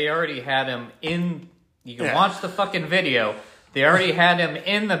fighting. They already had him in, you can watch the fucking video, they already had him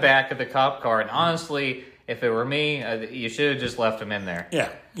in the back of the cop car, and honestly, if it were me, you should have just left him in there. Yeah,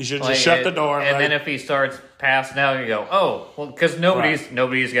 you should have just shut the door. And then if he starts passing out, you go, because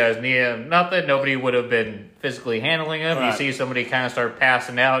nobody's got his knee. Not that nobody would have been physically handling him. Right. You see somebody kind of start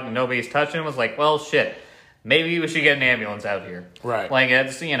passing out and nobody's touching him. It's like, well, shit. Maybe we should get an ambulance out here. Right.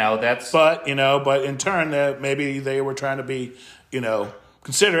 That's... But in turn, maybe they were trying to be,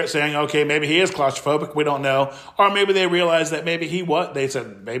 considerate, saying, okay, maybe he is claustrophobic, we don't know. Or maybe they realized that maybe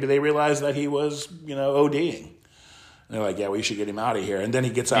maybe they realized that he was, ODing. And they're like, yeah, we should get him out of here. And then he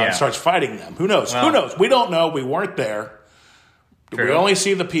gets out and starts fighting them. Who knows? Well, who knows? We don't know. We weren't there. True. We only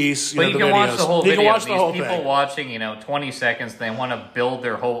see the piece, but you can videos. Watch the whole video. You can watch the whole thing. People watching, 20 seconds, they want to build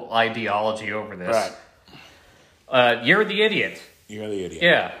their whole ideology over this. Right. You're the idiot. You're the idiot.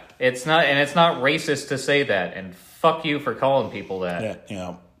 Yeah. It's not racist to say that, and fuck you for calling people that.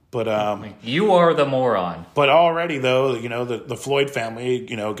 Yeah, but you are the moron. But already though, the Floyd family,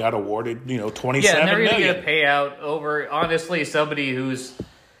 got awarded, $27 million. Yeah, and they're going to get a payout over honestly somebody who's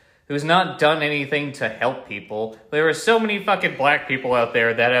not done anything to help people. There are so many fucking black people out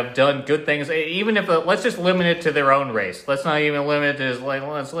there that have done good things. Even if let's just limit it to their own race. Let's not even limit it to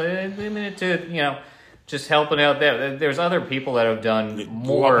let's limit it to just helping out there. There's other people that have done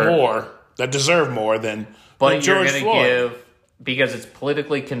more that deserve more than. But you're going to give because it's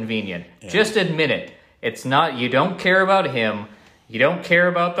politically convenient. Yeah. Just admit it. It's not. You don't care about him. You don't care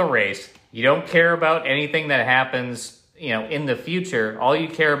about the race. You don't care about anything that happens. In the future. All you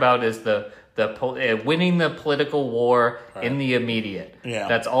care about is the winning the political war in the immediate. Yeah,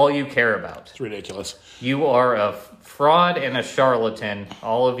 that's all you care about. It's ridiculous. You are a fraud and a charlatan.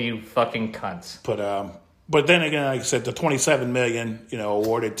 All of you fucking cunts. But then again, like I said, the $27 million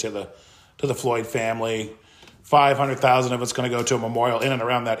awarded to the Floyd family. 500,000 of it's going to go to a memorial in and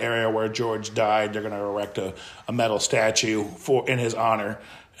around that area where George died. They're going to erect a metal statue in his honor.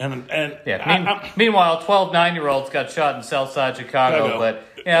 Meanwhile, 12 9-year-olds got shot in Southside Chicago. But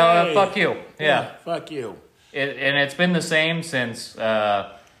fuck you. Yeah, fuck you. And it's been the same since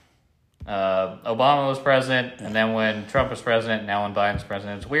Obama was president, and then when Trump was president, now when Biden's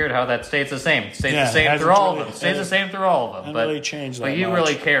president. It's weird how that stays the same. It stays the same through all of them. It stays the same through all of them. But really changed that But you much.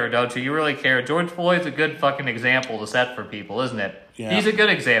 really care, don't you? You really care. George Floyd's a good fucking example to set for people, isn't it? Yeah. He's a good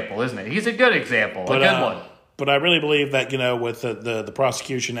example, isn't it? He's a good example. A good one. But I really believe that, with the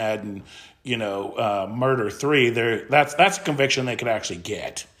prosecution adding, murder 3, that's a conviction they could actually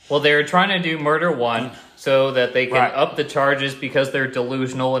get. Well, they're trying to do murder 1 so that they can up the charges because they're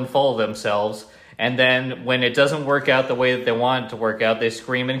delusional and full of themselves. And then when it doesn't work out the way that they want it to work out, they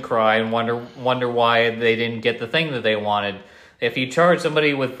scream and cry and wonder why they didn't get the thing that they wanted. if you charge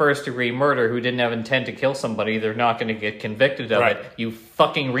somebody with first-degree murder who didn't have intent to kill somebody, they're not going to get convicted of it. You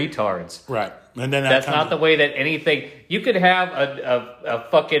fucking retards. Right. And then that's not the way that anything... You could have a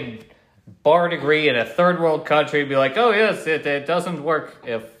fucking bar degree in a third-world country and be like, oh, yes, it doesn't work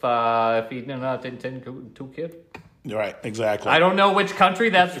if you do not intend to kill. Right, exactly. I don't know which country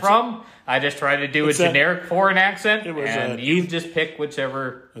that's from. I just try to do a generic foreign accent, and you just pick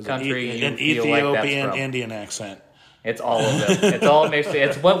whichever country you feel like that's from. An Ethiopian Indian accent. It's all of them. It's all mixed.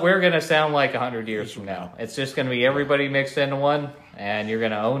 It's what we're going to sound like 100 years from now. It's just going to be everybody mixed into one, and you're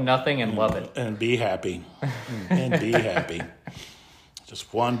going to own nothing and love it. And be happy. And be happy.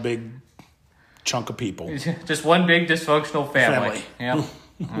 Just one big chunk of people. Just one big dysfunctional family. Yeah.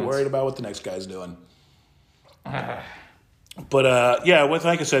 Worried about what the next guy's doing. But, yeah,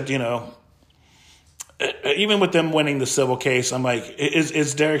 like I said, even with them winning the civil case, I'm like,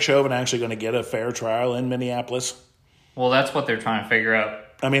 is Derek Chauvin actually going to get a fair trial in Minneapolis? Well, that's what they're trying to figure out.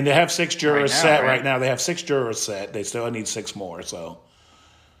 I mean, they have 6 jurors set right now. They have 6 jurors set. They still need 6 more. So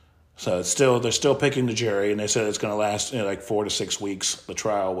it's they're still picking the jury, and they said it's going to last like 4 to 6 weeks. The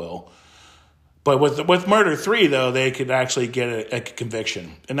trial will. But with Murder 3, though, they could actually get a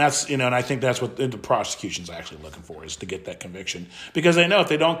conviction, and that's and I think that's what the prosecution's actually looking for, is to get that conviction, because they know if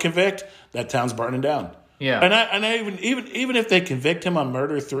they don't convict, that town's burning down. Yeah, and even if they convict him on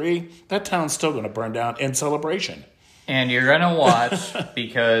Murder 3, that town's still going to burn down in celebration. And you're going to watch,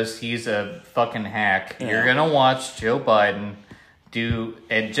 because he's a fucking hack, you're going to watch Joe Biden do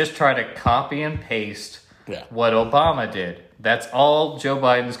and just try to copy and paste what Obama did. That's all Joe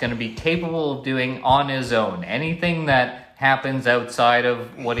Biden's going to be capable of doing on his own. Anything that happens outside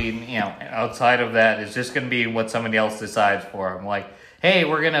of what outside of that is just going to be what somebody else decides for him. Like, hey,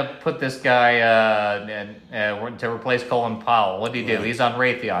 we're going to put this guy to replace Colin Powell. What did he do? He's on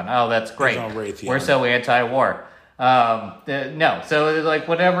Raytheon. Oh, that's great. He's on Raytheon. We're so anti-war. No, so like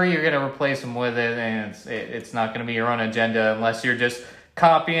whatever you're going to replace him with, and it's not going to be your own agenda unless you're just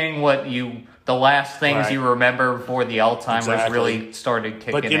copying the last things you remember before the Alzheimer's really started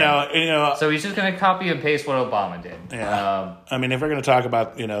kicking in. So he's just going to copy and paste what Obama did. Yeah. I mean, if we're going to talk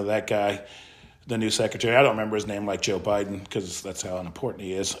about that guy, the new secretary, I don't remember his name like Joe Biden, because that's how unimportant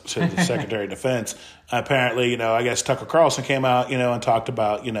he is to the Secretary of Defense. Apparently, I guess Tucker Carlson came out, and talked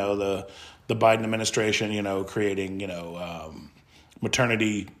about the Biden administration, creating,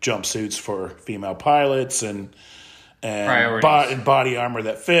 maternity jumpsuits for female pilots and body armor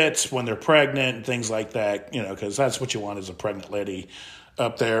that fits when they're pregnant and things like that, because that's what you want, is a pregnant lady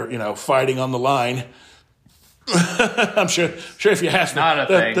up there, fighting on the line. I'm sure if you ask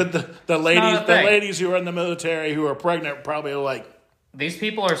the ladies who are in the military who are pregnant probably are like, these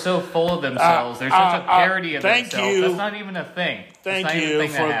people are so full of themselves. They're such a parody of themselves. That's not even a thing. Thank you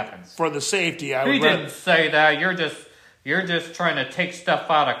for the safety. He didn't say that. You're just trying to take stuff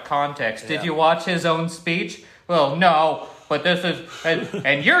out of context. Yeah. Did you watch his own speech? Well, no. But this is,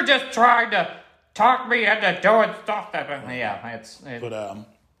 and you're just trying to talk me into doing stuff that.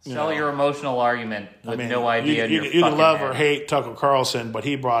 Sell your emotional argument with no idea. You can love or hate Tucker Carlson, but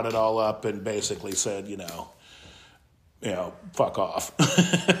he brought it all up and basically said, fuck off.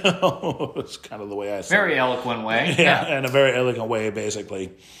 It's kind of the way I said it. Very eloquent way. Yeah, in a very elegant way,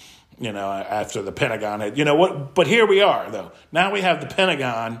 basically. After the Pentagon had, but here we are, though. Now we have the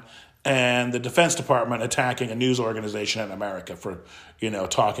Pentagon and the Defense Department attacking a news organization in America for,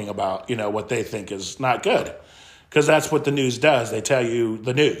 talking about, what they think is not good. Because that's what the news does. They tell you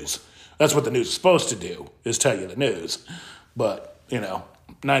the news. That's what the news is supposed to do, is tell you the news. But,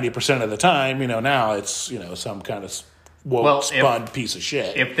 90% of the time, now it's, some kind of spun piece of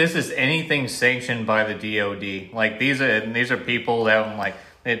shit. If this is anything sanctioned by the DOD, like these are people that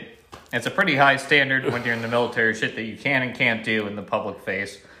it's a pretty high standard when you're in the military, shit that you can and can't do in the public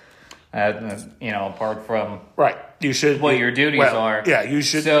face. Apart from you should what your duties are. Yeah, you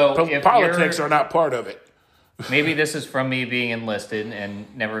should. So politics are not part of it. Maybe this is from me being enlisted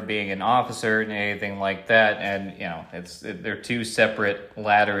and never being an officer and anything like that, and they're two separate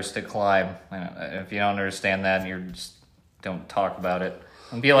ladders to climb. If you don't understand that, you just don't talk about it.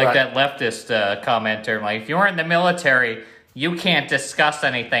 And be like that leftist commenter, like, if you weren't in the military, you can't discuss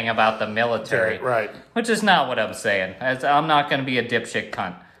anything about the military. Right. Which is not what I'm saying. I'm not going to be a dipshit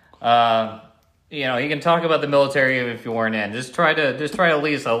cunt. You can talk about the military if you weren't in. Just try to at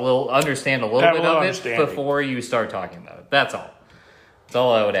least understand a little bit of it before you start talking about it. That's all. That's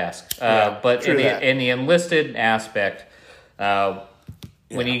all I would ask. But in the enlisted aspect,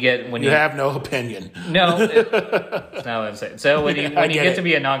 when you have no opinion. No, that's not what I'm saying. So when you get to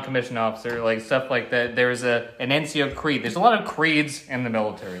be a non-commissioned officer, like stuff like that, there's an NCO creed. There's a lot of creeds in the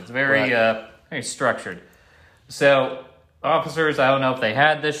military. It's very very structured. So officers, I don't know if they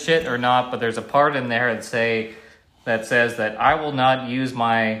had this shit or not, but there's a part in there that says that I will not use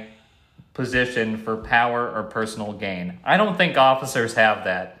my position for power or personal gain. I don't think officers have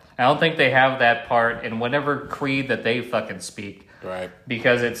that. I don't think they have that part in whatever creed that they fucking speak. Right.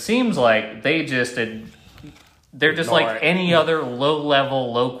 Because it seems like they're just like any other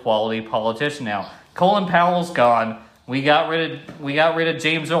low-level, low-quality politician now. Colin Powell's gone. We got rid of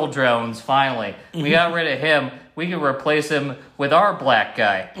James Earl Jones, finally. We got rid of him. We can replace him with our black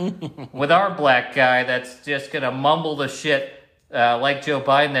guy. With our black guy that's just going to mumble the shit like Joe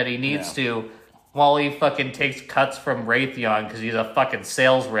Biden that he needs to while he fucking takes cuts from Raytheon because he's a fucking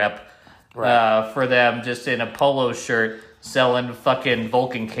sales rep for them just in a polo shirt selling fucking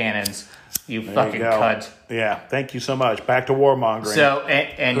Vulcan cannons. You fucking cunt. Yeah, thank you so much. Back to warmongering. So,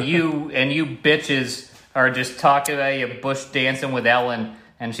 and you bitches are just talking about you Bush dancing with Ellen,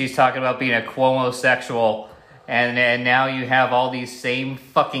 and she's talking about being a Cuomo-sexual, and now you have all these same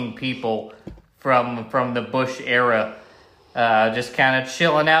fucking people from the Bush era just kind of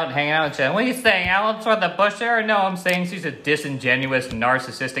chilling out and hanging out and saying, what are you saying, Alan, from the Bush era? No, I'm saying she's a disingenuous,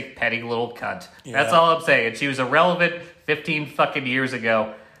 narcissistic, petty little cunt. Yeah. That's all I'm saying. She was irrelevant 15 fucking years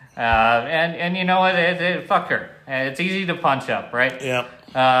ago. And you know what? Fuck her. It's easy to punch up, right? Yeah.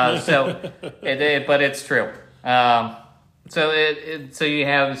 But it's true. So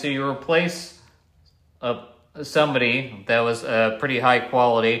you replace somebody that was pretty high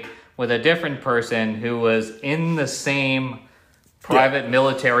quality with a different person who was in the same private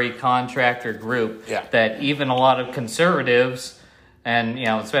military contractor group that even a lot of conservatives and,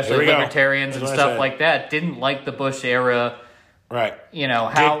 especially libertarians and stuff like that didn't like the Bush era. Right.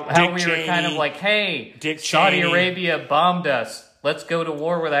 How we were kind of like, hey, Saudi Arabia bombed us. Let's go to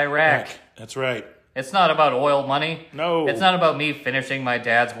war with Iraq. That's right. It's not about oil money. No. It's not about me finishing my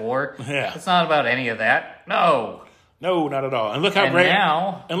dad's war. Yeah. It's not about any of that. No. No, not at all. And look how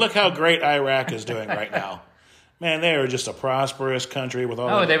great Iraq is doing right now. Man, they are just a prosperous country with all.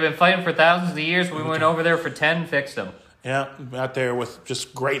 Oh, they've been fighting for thousands of years. We went over there for 10, fixed them. Yeah, out there with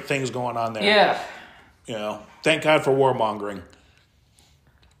just great things going on there. Yeah. Thank God for warmongering.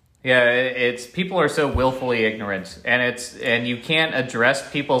 Yeah, it's people are so willfully ignorant, and you can't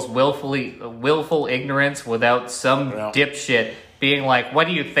address people's willful ignorance without some dipshit being like, "What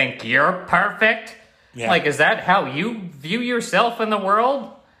do you think? You're perfect." Yeah. Like, is that how you view yourself in the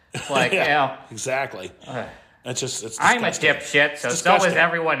world? Like, exactly. It's I'm a dipshit, so is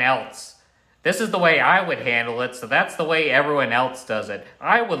everyone else. This is the way I would handle it, so that's the way everyone else does it.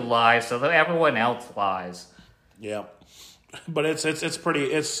 I would lie, so that everyone else lies. Yeah, but it's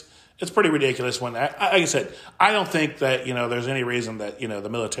pretty ridiculous when, like I said, I don't think that there's any reason that the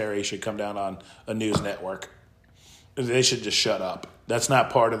military should come down on a news network. They should just shut up. That's not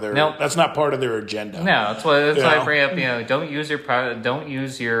part of their. That's not part of their agenda. No, that's why I bring up. Don't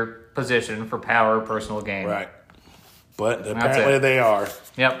use your position for power or personal gain. Right. But apparently they are.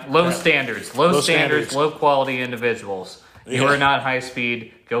 Yep. Low standards. Low standards. Low quality individuals. You are not high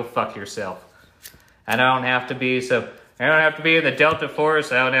speed. Go fuck yourself. And I don't have to be I don't have to be in the Delta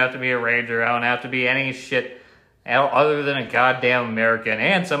Force. I don't have to be a Ranger. I don't have to be any shit other than a goddamn American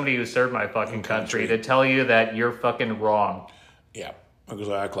and somebody who served my fucking country to tell you that you're fucking wrong. Yeah,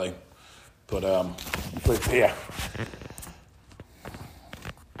 exactly. But yeah.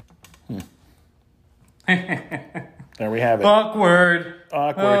 There we have it. Awkward. Well,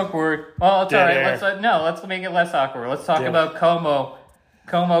 it's all right. Let's make it less awkward. Let's talk about Cuomo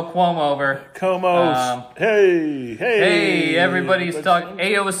over. Como's. Hey, everybody's talking.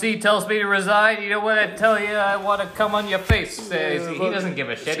 AOC tells me to resign. You know what I tell you? I want to come on your face. He doesn't give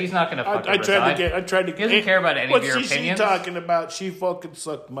a shit. He's not going to fucking resign. He doesn't care about any of your opinions. What's she talking about? She fucking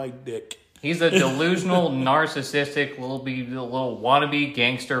sucked my dick. He's a delusional, narcissistic, little wannabe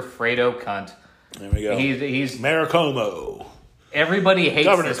gangster Fredo cunt. There we go. He's Mayor Cuomo. Everybody hates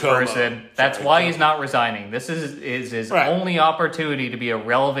Governor this person. That's why he's not resigning. This is his only opportunity to be a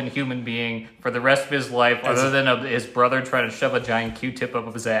relevant human being for the rest of his life, other than his brother trying to shove a giant Q-tip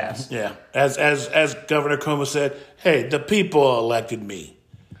up his ass. Yeah, as Governor Cuomo said, "Hey, the people elected me.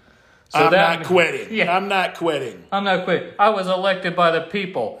 So I'm not quitting. Yeah. I'm not quitting. I was elected by the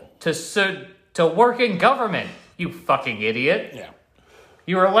people to work in government. You fucking idiot. Yeah,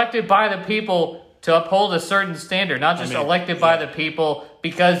 you were elected by the people." To uphold a certain standard, not just elected by the people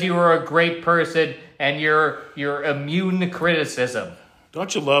because you were a great person and you're immune to criticism.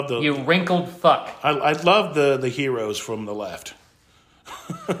 Don't you love you wrinkled fuck? I love the heroes from the left.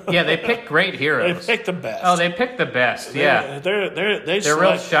 Yeah, they pick great heroes. They pick the best. Oh, they pick the best. Yeah, they're a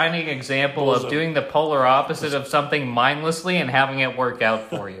real shining example of doing the polar opposite of something mindlessly and having it work out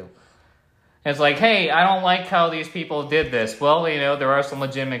for you. It's like, hey, I don't like how these people did this. Well, there are some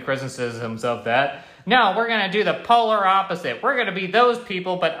legitimate criticisms of that. No, we're going to do the polar opposite. We're going to be those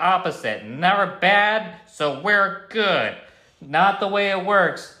people, but opposite. And they're bad, so we're good. Not the way it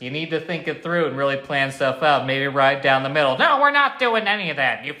works. You need to think it through and really plan stuff out. Maybe right down the middle. No, we're not doing any of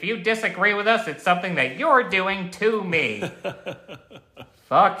that. If you disagree with us, it's something that you're doing to me.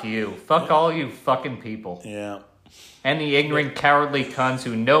 Fuck you. Fuck all you fucking people. Yeah. And the ignorant, cowardly cunts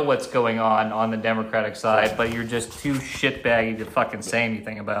who know what's going on the Democratic side, but you're just too shitbaggy to fucking say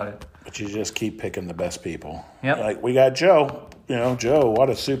anything about it. But you just keep picking the best people. Yep. Like, we got Joe. Joe, what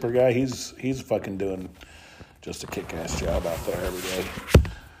a super guy. He's fucking doing just a kick-ass job out there every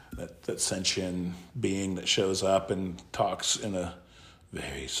day. That sentient being that shows up and talks in a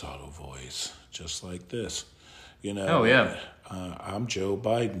very subtle voice, just like this. Oh, yeah. I'm Joe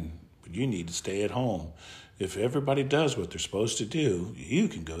Biden, but you need to stay at home. If everybody does what they're supposed to do, you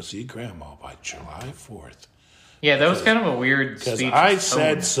can go see Grandma by July 4th. Yeah, that was kind of a weird speech. Because I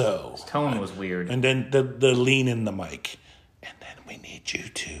said so. His tone was weird. And then the lean in the mic. And then we need you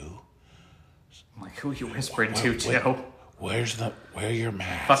to. Like, who are you whispering to, Joe? Where your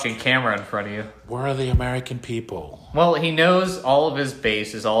mask? Fucking camera in front of you. Where are the American people? Well, he knows all of his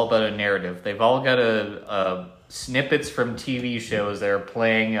base is all about a narrative. They've all got a snippets from TV shows that are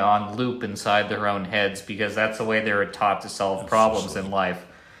playing on loop inside their own heads because that's the way they were taught to solve problems in life.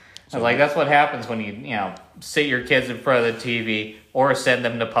 So, that's what happens when you sit your kids in front of the TV or send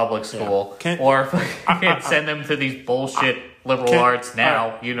them to public school or send them to these bullshit liberal arts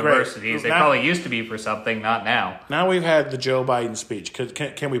universities. Great. They probably used to be for something, not now. Now we've had the Joe Biden speech.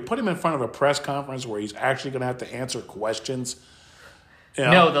 Can we put him in front of a press conference where he's actually going to have to answer questions?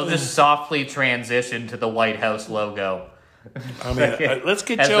 No, they'll just softly transition to the White House logo. I mean, let's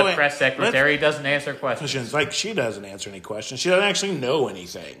get Joe. As the press secretary doesn't answer questions. Like, she doesn't answer any questions. She doesn't actually know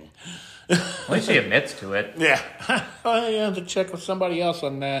anything. At least she admits to it. Yeah. I have to check with somebody else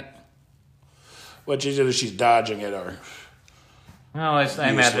on that. What she's dodging it or... No, I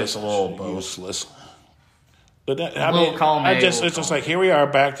imagine it's a little both. Useless. But it's just like, here we are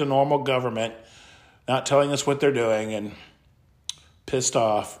back to normal government, not telling us what they're doing, and pissed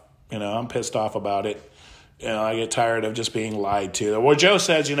off. I'm pissed off about it. I get tired of just being lied to. Well, Joe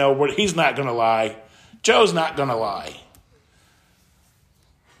says, he's not going to lie. Joe's not going to lie.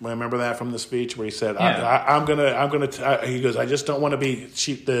 Remember that from the speech where he said, he goes, I just don't want to be,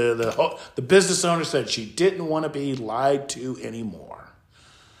 the business owner said she didn't want to be lied to anymore.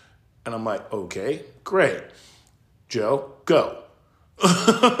 And I'm like, okay, great. Joe, go.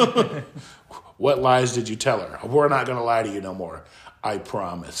 What lies did you tell her? We're not going to lie to you no more. I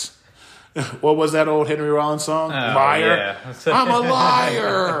promise. What was that old Henry Rollins song? Liar. Yeah. I'm a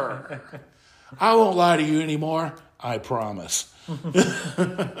liar. I won't lie to you anymore. I promise.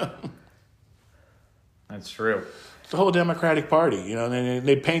 That's true. It's the whole Democratic Party,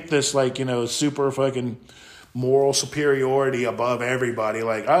 they paint this like, super fucking moral superiority above everybody.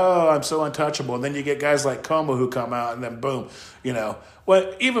 Like, oh, I'm so untouchable. And then you get guys like Cuomo who come out and then boom,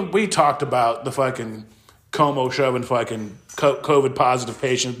 even we talked about the fucking Cuomo shoving fucking COVID positive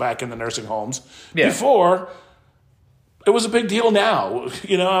patients back in the nursing homes. Yeah. Before, it was a big deal now.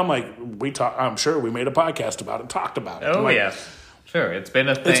 I'm like, I'm sure we made a podcast about it, talked about it. Oh, yeah. Sure, it's been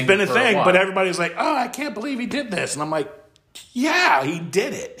a thing. It's been a thing, but everybody's like, oh, I can't believe he did this. And I'm like, yeah, he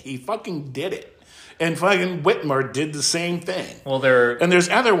did it. He fucking did it. And fucking Whitmer did the same thing. Well, there's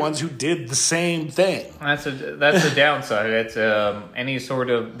other ones who did the same thing. That's the downside. It's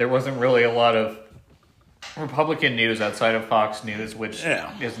there wasn't really a lot of Republican news outside of Fox News, which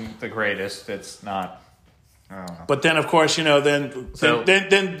isn't the greatest. It's not. I don't know. But then, of course, then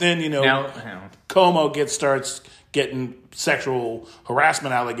Cuomo starts getting sexual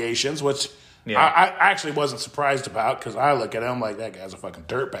harassment allegations, which I actually wasn't surprised about because I look at him like that guy's a fucking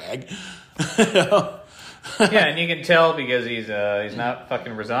dirtbag. Yeah, and you can tell because he's not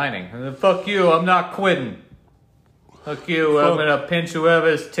fucking resigning. Fuck you, I'm not quitting. Fuck you, I'm gonna pinch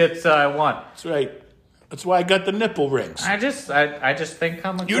whoever's tits I want. That's right. That's why I got the nipple rings. I just think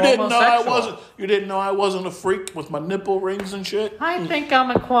I'm a Cuomo-sexual. You didn't know I wasn't a freak with my nipple rings and shit? I think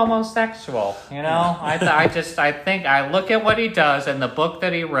I'm a Cuomo-sexual, I think I look at what he does and the book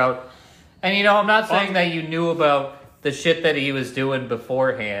that he wrote, and I'm not saying that you knew about the shit that he was doing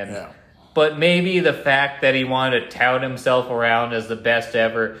beforehand, but maybe the fact that he wanted to tout himself around as the best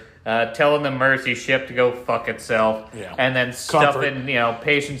ever, telling the Mercy ship to go fuck itself, and then stuffing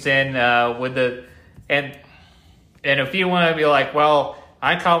patients in with the... And if you want to be like, well,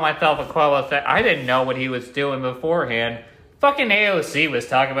 I call myself a Cuomo, I didn't know what he was doing beforehand. Fucking AOC was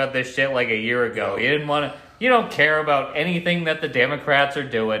talking about this shit like a year ago. He didn't want to. You don't care about anything that the Democrats are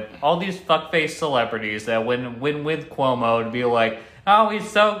doing. All these fuckface celebrities that win with Cuomo to be like, oh, he's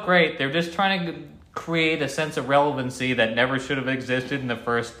so great. They're just trying to create a sense of relevancy that never should have existed in the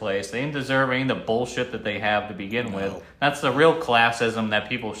first place. They didn't deserve any of the bullshit that they have to begin with. That's the real classism that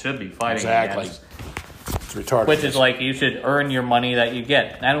people should be fighting against. It's retarded. Which is like, you should earn your money that you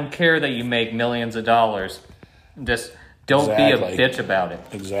get. I don't care that you make millions of dollars. Just don't be a bitch about it.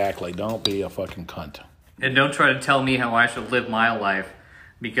 Exactly. Don't be a fucking cunt. And don't try to tell me how I should live my life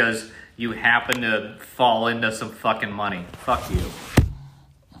because you happen to fall into some fucking money. Fuck you.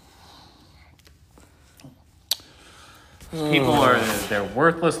 People they're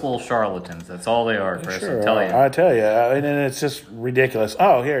worthless little charlatans. That's all they are, Chris. Sure, I tell you. I tell you. And it's just ridiculous.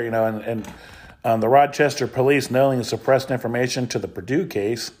 Oh, here, and the Rochester police knowingly suppressed information to the Purdue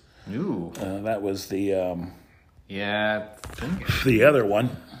case. Ooh. That was the... the other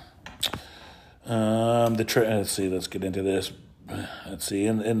one. Let's see. Let's get into this. Let's see.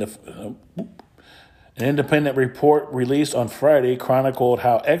 An independent report released on Friday chronicled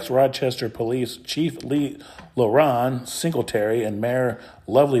how ex-Rochester Police Chief Lee Laurent Singletary and Mayor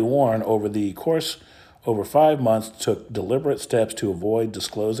Lovely Warren, over 5 months, took deliberate steps to avoid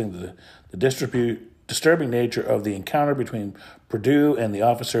disclosing the disturbing nature of the encounter between Purdue and the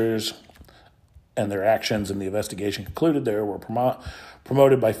officers, and their actions in the investigation concluded they were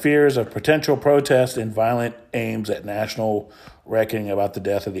promoted by fears of potential protest and violent aims at national reckoning about the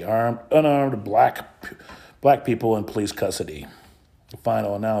death of the unarmed black people in police custody. The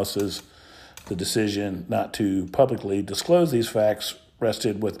final analysis, the decision not to publicly disclose these facts,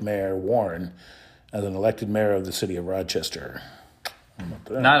 rested with Mayor Warren as an elected mayor of the city of Rochester.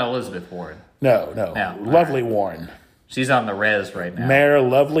 Not Elizabeth Warren. No. Lovely Warren. She's on the res right now. Mayor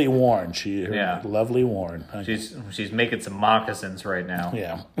Lovely Warren. Lovely Warren. She's making some moccasins right now.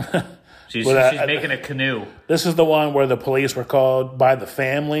 Yeah. She's making a canoe. This is the one where the police were called by the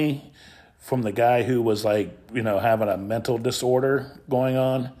family from the guy who was having a mental disorder going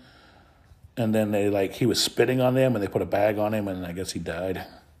on. And then he was spitting on them and they put a bag on him and I guess he died.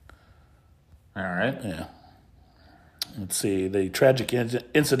 All right. Yeah. Let's see, the tragic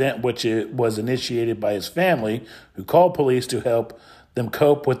incident, which was initiated by his family, who called police to help them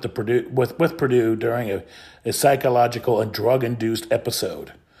cope with Purdue during a psychological and drug-induced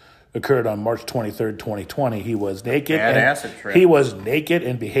episode, occurred on March 23rd, 2020. He was naked. Acid trip. He was naked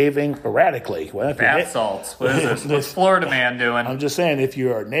and behaving erratically. Well, bath salts. What is this? What's Florida man doing? I'm just saying, if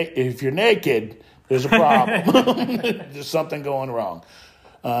you're naked, there's a problem. There's something going wrong.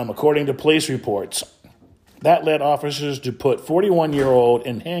 According to police reports, that led officers to put 41-year-old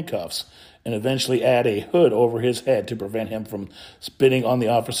in handcuffs and eventually add a hood over his head to prevent him from spitting on the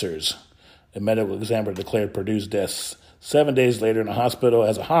officers. A medical examiner declared Purdue's death 7 days later in a hospital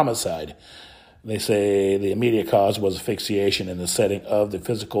as a homicide. They say the immediate cause was asphyxiation in the setting of the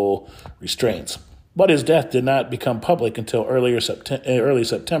physical restraints. But his death did not become public until early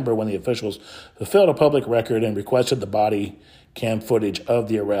September, when the officials fulfilled a public record and requested the body cam footage of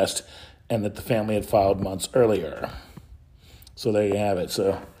the arrest and that the family had filed months earlier. So there you have it.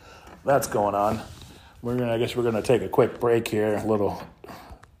 So that's going on. I guess we're gonna take a quick break here. A little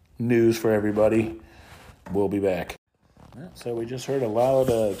news for everybody. We'll be back. So we just heard a loud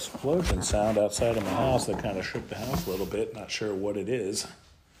explosion sound outside of my house that kind of shook the house a little bit. Not sure what it is.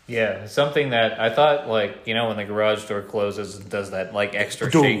 Yeah, something that I thought, when the garage door closes and does that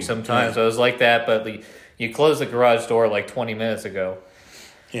extra shake sometimes. Yeah. I was like that, but you closed the garage door 20 minutes ago.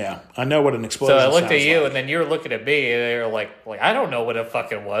 Yeah, I know what an explosion sounds like. So I looked at you, like. And then you were looking at me, and you're like, I don't know what it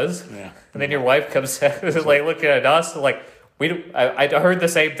fucking was. Yeah. And then your wife comes looking at us, I heard the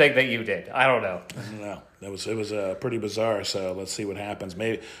same thing that you did. I don't know. No, it was pretty bizarre. So let's see what happens.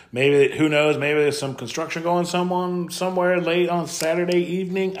 Maybe who knows? Maybe there's some construction going somewhere late on Saturday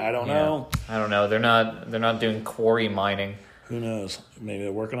evening. I don't know. I don't know. They're not doing quarry mining. Who knows? Maybe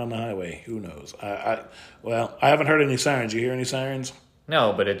they're working on the highway. Who knows? I haven't heard any sirens. You hear any sirens?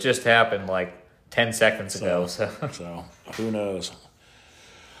 No, but it just happened 10 seconds ago. So who knows?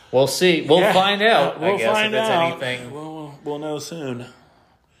 We'll see. We'll find out. We'll I guess find if it's out. anything. We'll know soon.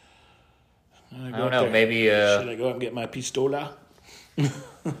 I don't know. Maybe should I go up and get my pistola?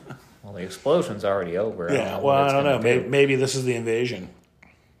 Well, the explosion's already over. Yeah. I don't know. Maybe this is the invasion.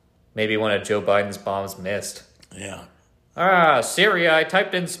 Maybe one of Joe Biden's bombs missed. Yeah. Syria. I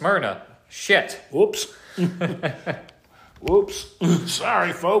typed in Smyrna. Shit. Whoops. Whoops.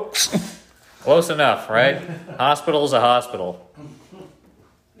 Sorry, folks. Close enough, right? Hospital's a hospital.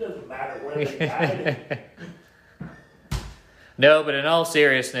 Doesn't matter where they died. No, but in all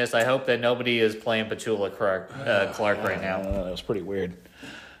seriousness, I hope that nobody is playing Petula Clark right now. That was pretty weird.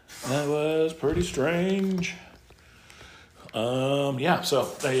 That was pretty strange. Yeah, so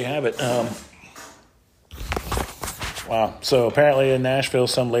there you have it. Wow. So apparently in Nashville,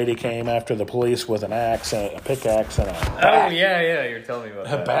 some lady came after the police with an axe, a pickaxe, and a bat. Oh, yeah, you're telling me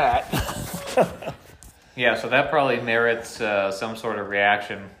about that. A bat. Yeah, so that probably merits some sort of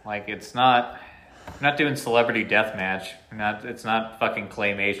reaction. Like, it's not... I'm not doing celebrity deathmatch. It's not fucking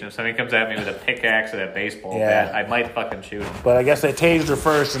claymation. If somebody comes at me with a pickaxe and a baseball bat, I might fucking shoot him. But I guess they tased her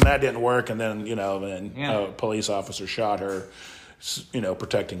first, and that didn't work. And then, a police officer shot her,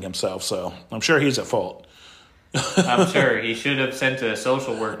 protecting himself. So I'm sure he's at fault. I'm sure he should have sent a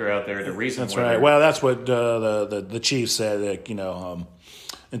social worker out there to reason with her. That's right. Well, that's what the chief said. That,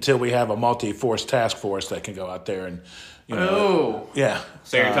 until we have a multi-force task force that can go out there and. Yeah.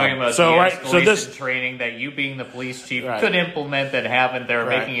 So you're talking about de-escalation training that you, being the police chief, could implement that haven't. They're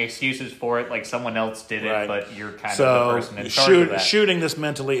making excuses for it, like someone else did it, but you're kind of the person in charge of that. Shooting this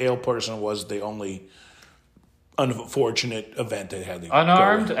mentally ill person was the only unfortunate event they had.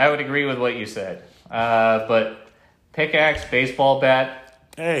 Unarmed, I would agree with what you said. But pickaxe, baseball bat.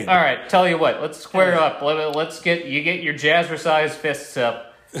 Hey. All right, tell you what. Let's square up. Let's get your jazzercise fists up.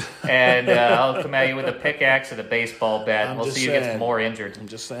 And I'll come at you with a pickaxe and a baseball bat, and we'll see who gets more injured. I'm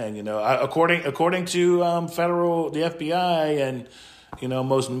just saying, according to the FBI and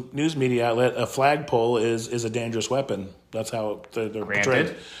most news media outlet, a flagpole is a dangerous weapon. That's how they're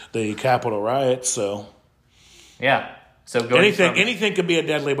portrayed the Capitol riots. So yeah, so anything could be a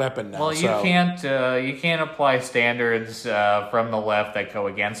deadly weapon now. Well, you can't apply standards from the left that go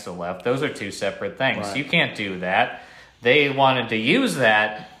against the left. Those are two separate things. Right. You can't do that. They wanted to use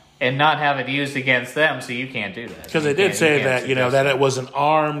that and not have it used against them, so you can't do that. Because they did say that, that it was an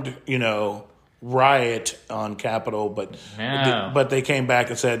armed, riot on Capitol, but they came back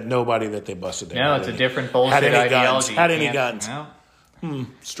and said nobody that they busted there. No, it's a different bullshit ideology. Had any guns.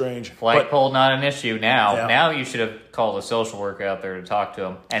 Strange. Flagpole, not an issue now. Yeah. Now you should have called a social worker out there to talk to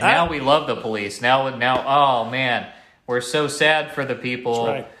them. And now we love the police. Now, oh man, we're so sad for the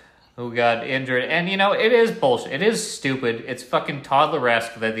people who got injured. And, it is bullshit. It is stupid. It's fucking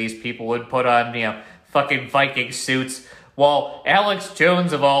toddler-esque that these people would put on, fucking Viking suits while Alex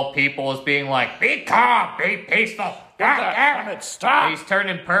Jones, of all people, is being like, be calm, be peaceful. Stop. He's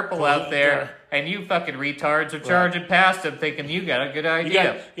turning purple out there, and you fucking retards are charging past him thinking you got a good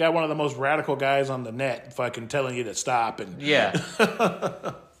idea. You got one of the most radical guys on the net fucking telling you to stop. And yeah.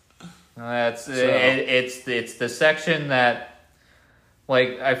 It's the section that...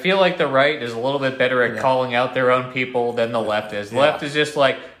 Like, I feel like the right is a little bit better at calling out their own people than the left is. The left is just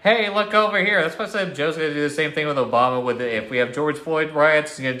like, hey, look over here. That's why I said Joe's going to do the same thing with Obama. If we have George Floyd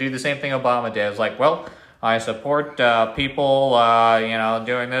riots, he's going to do the same thing Obama did. It's like, well, I support people,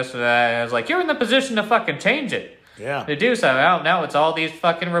 doing this and that. And it's like, you're in the position to fucking change it. Yeah. To do something. Now it's all these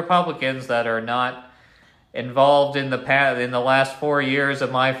fucking Republicans that are not involved in the last 4 years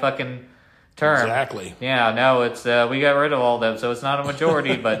of my fucking... term. Exactly. Yeah, no, it's we got rid of all them, so it's not a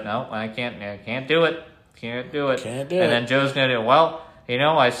majority. But no, I can't do it. Can't do it. And then Joe's gonna do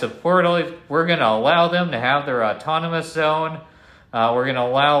I support all. We're gonna allow them to have their autonomous zone. We're gonna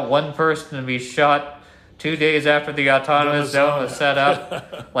allow one person to be shot 2 days after the autonomous zone was set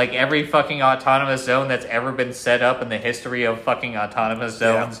up. Like every fucking autonomous zone that's ever been set up in the history of fucking autonomous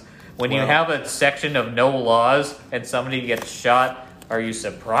zones. Yeah. When you have a section of no laws and somebody gets shot, are you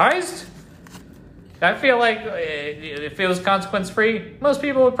surprised? I feel like if it was consequence-free, most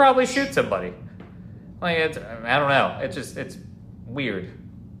people would probably shoot somebody. I don't know. It's weird.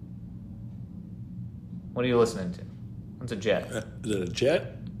 What are you listening to? It's a jet. Is it a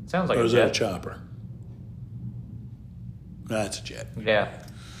jet? Sounds like a jet. Or is it a chopper? No, it's a jet. Yeah.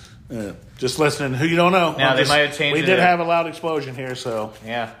 Just listening. Who you don't know. Now, they might have changed it. We did have a loud explosion here, so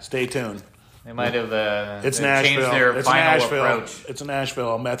stay tuned. They might have it's Nashville. Changed their final approach. It's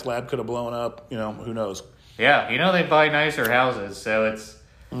Nashville. A meth lab could have blown up. Who knows? Yeah, they buy nicer houses, so it's...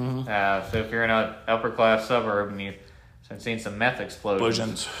 so if you're in an upper-class suburb and you've seen some meth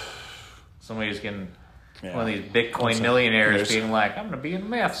explosions, somebody's getting... One of these Bitcoin millionaires being like, I'm going to be in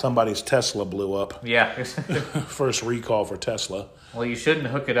meth. Somebody's Tesla blew up. Yeah. First recall for Tesla. Well, you shouldn't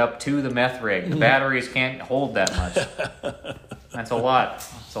hook it up to the meth rig. The batteries can't hold that much. That's a lot.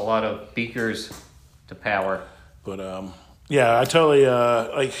 It's a lot of beakers to power. But, I totally,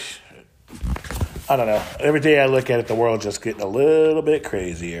 I don't know. Every day I look at it, the world's just getting a little bit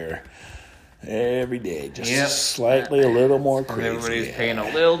crazier. Every day, just slightly a little more crazy. Everybody's paying a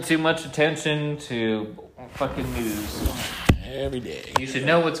little too much attention to fucking news. Every day. You should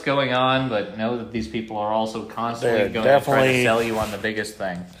know what's going on, but know that these people are also constantly going to try to sell you on the biggest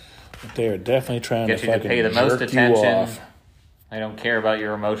thing. They're definitely trying to fucking pay the most attention. They don't care about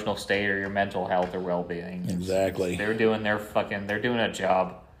your emotional state or your mental health or well-being. Exactly. They're doing they're doing a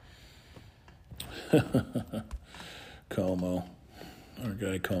job. Como. Our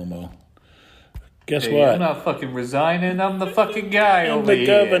guy Como. Guess what? I'm not fucking resigning. I'm the fucking guy over here. I'm the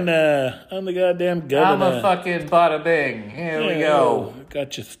governor. I'm the goddamn governor. I'm a fucking bada bing. Here we go.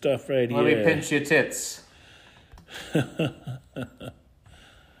 Got your stuff right here. Let me pinch your tits.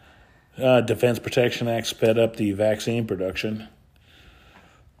 Defense Protection Act sped up the vaccine production.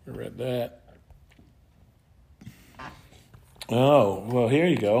 I read that. Oh, well, here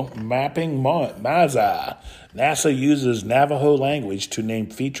you go. Mapping Maza. NASA uses Navajo language to name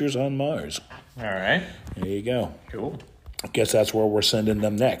features on Mars. All right. There you go. Cool. I guess that's where we're sending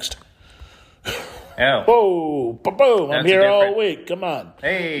them next. Oh. Whoa, boom, I'm here all week. Come on.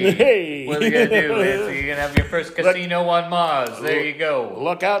 Hey. What are we going to do? You're going to have your first casino on Mars. There you go.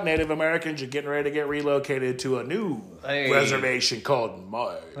 Look out, Native Americans. You're getting ready to get relocated to a new reservation called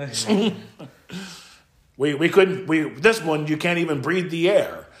Mars. This one, you can't even breathe the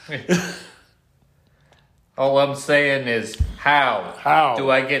air. All I'm saying is, how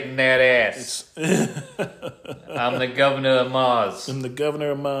do I get in that ass? I'm the governor of Mars. I'm the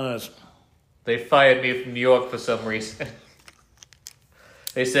governor of Mars. They fired me from New York for some reason.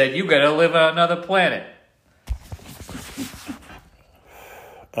 They said, you gotta live on another planet.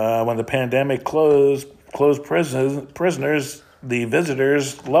 When the pandemic closed prisoners, the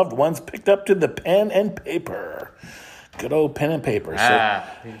visitors' loved ones picked up to the pen and paper. Good old pen and paper.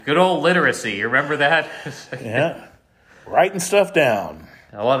 Good old literacy. You remember that? Yeah. Writing stuff down.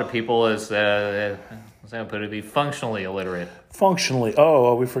 A lot of people be functionally illiterate. Functionally.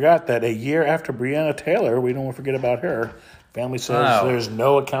 Oh, we forgot that a year after Breonna Taylor, we don't forget about her. Family says there's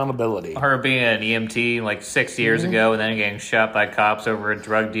no accountability. Her being an EMT like 6 years ago and then getting shot by cops over a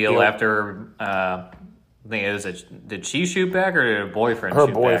drug deal after... I think it was did she shoot back or did her boyfriend shoot back?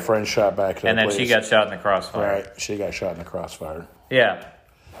 Her boyfriend shot back. And then she got shot in the crossfire. Right, she got shot in the crossfire. Yeah.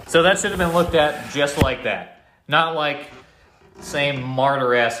 So that should have been looked at just like that. Not like same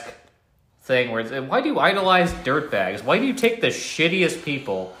martyr-esque thing where it's, why do you idolize dirtbags? Why do you take the shittiest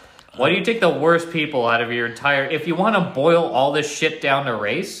people? Why do you take the worst people out of your entire... If you want to boil all this shit down to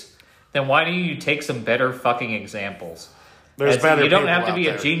race, then why don't you take some better fucking examples? There's better you don't people have to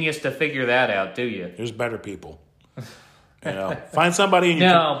be out a genius to figure that out, do you? There's better people. Find somebody in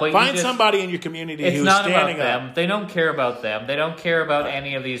your somebody in your community who's standing about up. Them. They don't care about them. They don't care about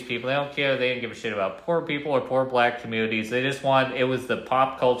any of these people. They don't care. They didn't give a shit about poor people or poor black communities. They just want it was the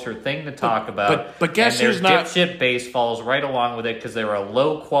pop culture thing to talk about. But guess and who's their not? Dipshit base falls right along with it because they're a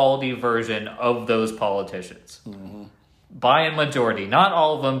low quality version of those politicians. Mm-hmm. By a majority, not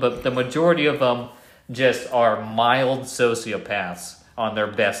all of them, but the majority of them just are mild sociopaths on their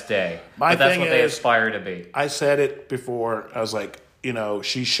best day. But that's what they aspire to be. I said it before. I was like,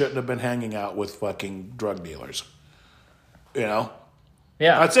 she shouldn't have been hanging out with fucking drug dealers. Yeah.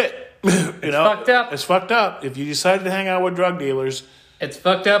 That's it. It's fucked up. It's fucked up. If you decided to hang out with drug dealers. It's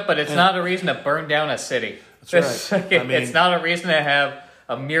fucked up, but it's not a reason to burn down a city. That's right. It's not a reason to have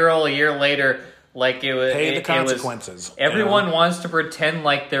a mural a year later like it was. Pay the consequences. Everyone wants to pretend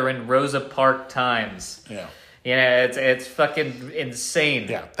like they're in Rosa Parks times. Yeah. It's fucking insane.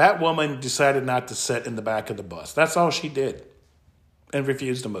 Yeah, that woman decided not to sit in the back of the bus. That's all she did, and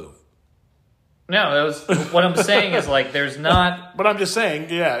refused to move. No, that was what I'm saying is like there's not. But I'm just saying,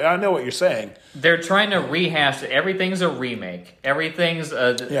 yeah, I know what you're saying. They're trying to rehash it. Everything's a remake. Everything's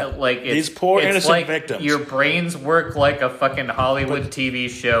like it's, these poor innocent like victims. Your brains work like a fucking Hollywood TV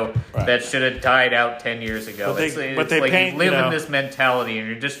show that should have died out 10 years ago. But they like paint, you live in this mentality, and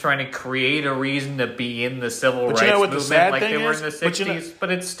you're just trying to create a reason to be in the civil rights movement like they were in the 60s. But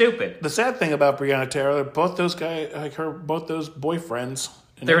it's stupid. The sad thing about Breonna Taylor, both those boyfriends.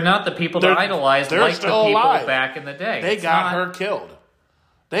 They're not the people that idolized like the people alive. Back in the day. They got her killed.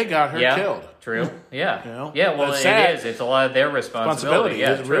 They got her killed. True. Yeah. Well, it is. It's a lot of their responsibility.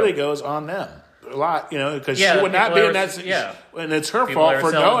 Yeah, it really goes on them. A lot, because she would not be in that. Yeah. And it's her people fault for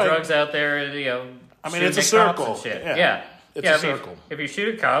selling drugs out there. I mean, it's a circle. Yeah. It's a circle. If you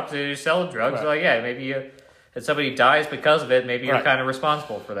shoot at cops and you sell drugs, maybe if somebody dies because of it, maybe you're kind of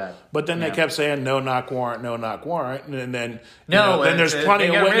responsible for that. But then they kept saying no knock warrant, and then then there's plenty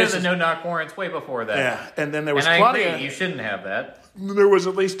of witnesses. Rid of the no knock warrants way before that. Yeah, and then there was plenty. I agree, you shouldn't have that. There was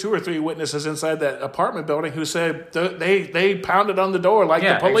at least 2 or 3 witnesses inside that apartment building who said they pounded on the door like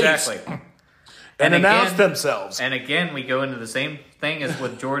the police. Exactly. and announced themselves. And again, we go into the same thing as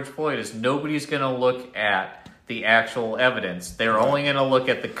with George Floyd: is nobody's going to look at the actual evidence. They're only going to look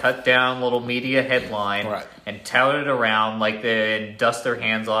at the cut down little media headline and tout it around and dust their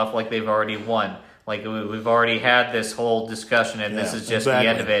hands off like they've already won. Like, we've already had this whole discussion, and this is just the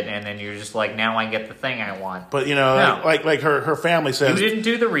end of it, and then you're just like, now I get the thing I want. But, like her family says... You didn't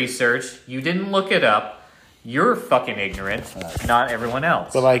do the research. You didn't look it up. You're fucking ignorant, not everyone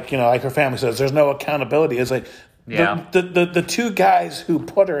else. But, like her family says, there's no accountability. It's like, the two guys who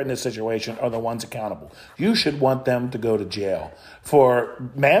put her in this situation are the ones accountable. You should want them to go to jail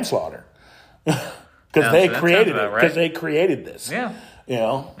for manslaughter. Because they created it. Because they created this. Yeah.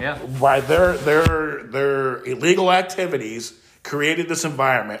 By their illegal activities created this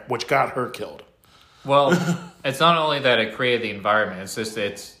environment which got her killed. Well, it's not only that it created the environment, it's just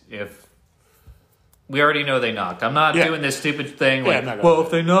if we already know they knocked. I'm not doing this stupid thing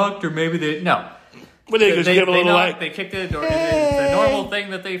if they knocked or maybe they no. But they just give a little they kicked the door. It's a normal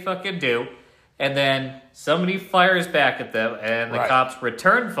thing that they fucking do. And then somebody fires back at them and the cops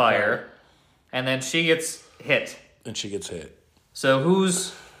return fire and then she gets hit. And she gets hit. So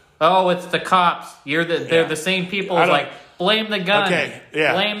who's? Oh, it's the cops. They're the same people. Like, blame the gun. Okay,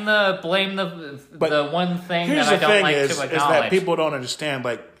 yeah. Blame the one thing that I don't like to acknowledge. Is that people don't understand.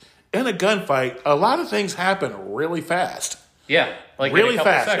 Like, in a gunfight, a lot of things happen really fast. Yeah, like really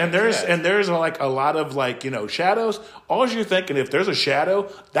fast. Seconds, and there's like a lot of shadows. All you're thinking, if there's a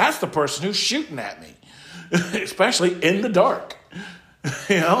shadow, that's the person who's shooting at me, especially in the dark.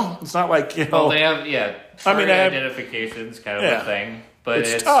 It's not like Well, they have identifications kind of a thing, but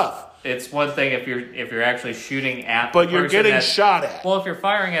it's tough. It's one thing if you're actually shooting at, but you're getting shot at. Well, if you're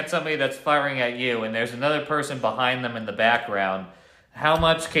firing at somebody that's firing at you, and there's another person behind them in the background, how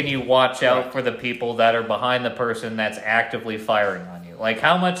much can you watch out for the people that are behind the person that's actively firing on you? Like,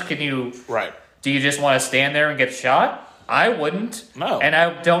 how much can you? Right. Do you just want to stand there and get shot? I wouldn't. No. And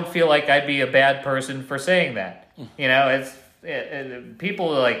I don't feel like I'd be a bad person for saying that.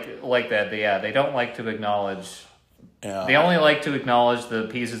 People like that. They don't like to acknowledge. Yeah. They only like to acknowledge the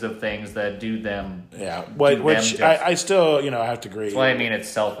pieces of things that do them. Yeah, which I still have to agree. That's why I mean it's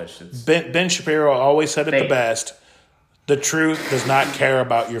selfish. Ben Shapiro always said it the best. The truth does not care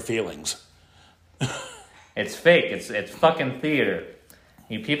about your feelings. It's fake. It's fucking theater.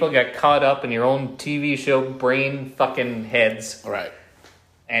 You people get caught up in your own TV show brain fucking heads. Right.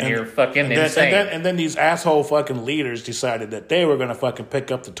 And you're fucking insane. And then these asshole fucking leaders decided that they were going to fucking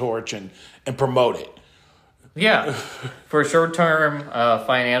pick up the torch and promote it. Yeah. For a short-term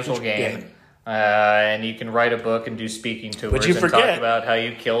financial gain. And you can write a book and do speaking tours and talk about how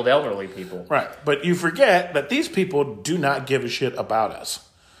you killed elderly people. Right. But you forget that these people do not give a shit about us.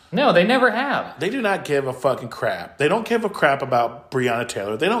 No, they never have. They do not give a fucking crap. They don't give a crap about Breonna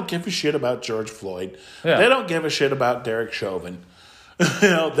Taylor. They don't give a shit about George Floyd. Yeah. They don't give a shit about Derek Chauvin.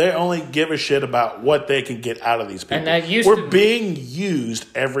 They only give a shit about what they can get out of these people. And we're being used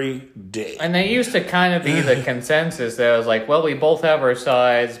every day. And they used to kind of be the consensus that was like, well, we both have our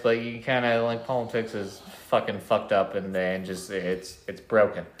sides, but you kind of like politics is fucking fucked up and just it's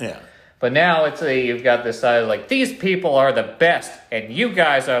broken. Yeah. But now you've got this side of like, these people are the best and you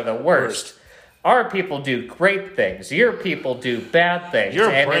guys are the worst. Our people do great things. Your people do bad things.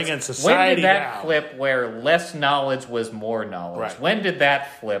 You're bringing society down. When did that flip where less knowledge was more knowledge? Right. When did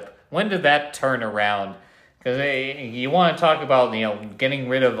that flip? When did that turn around? Because you want to talk about getting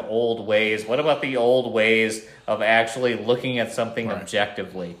rid of old ways. What about the old ways of actually looking at something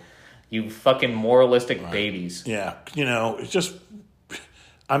objectively? You fucking moralistic babies. Yeah, it's just.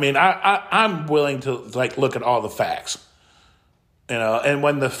 I mean, I'm willing to look at all the facts. And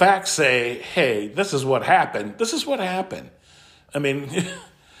when the facts say, hey, this is what happened, this is what happened. I mean,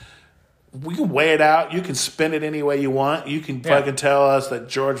 we can weigh it out. You can spin it any way you want. You can fucking tell us that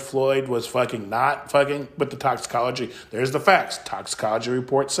George Floyd was fucking not fucking with the toxicology. There's the facts. Toxicology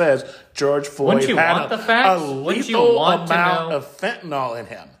report says George Floyd had a lethal amount of fentanyl in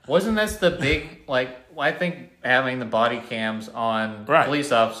him. Wasn't this the big, I think having the body cams on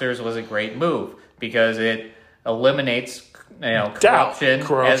police officers was a great move because it eliminates corruption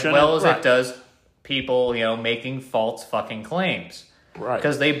as well as it does people, making false fucking claims. Right.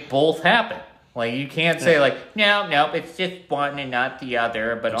 Because they both happen. Like, you can't say, no, it's just one and not the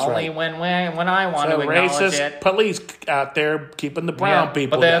other, but that's only when I want to acknowledge racist it. Police out there keeping the brown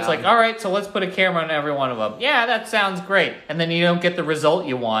people But then down. It's like, all right, so let's put a camera on every one of them. Yeah, that sounds great. And then you don't get the result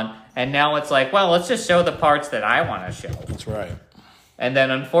you want, and now it's like, well, let's just show the parts that I want to show. That's right. And then,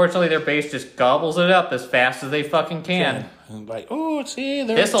 unfortunately, their base just gobbles it up as fast as they fucking can. Like, oh, see,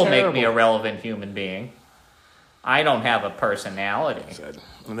 they're This'll make me a relevant human being. I don't have a personality.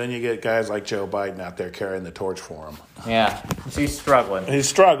 And then you get guys like Joe Biden out there carrying the torch for him. Yeah, he's struggling. He's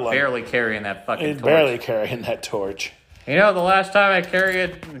struggling. Barely carrying that fucking torch. Barely carrying that torch. You know, the last time I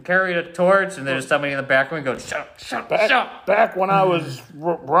carried a torch, and there's somebody in the background going, shut. Back when I was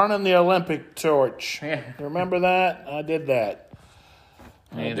running the Olympic torch. Yeah. Remember that? I did that.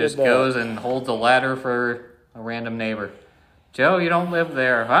 And he just goes and holds a ladder for a random neighbor. Joe, you don't live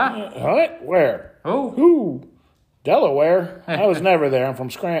there, huh? What? Where? Who? Delaware. I was never there. I'm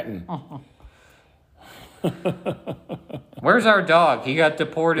from Scranton. Where's our dog? He got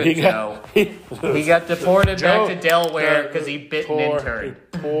deported, Joe. He got deported back to Delaware because he bit an intern.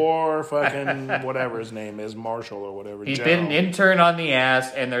 Poor fucking whatever his name is, Marshall or whatever. He bit an intern on the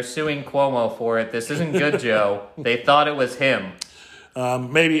ass, and they're suing Cuomo for it. This isn't good, Joe. They thought it was him.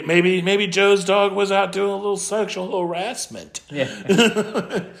 Maybe Joe's dog was out doing a little sexual harassment.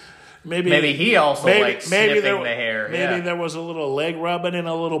 Yeah. Maybe he also likes sniffing the hair. Maybe there was a little leg rubbing and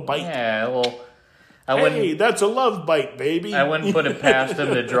a little bite. Yeah, well, hey, that's a love bite, baby. I wouldn't put it past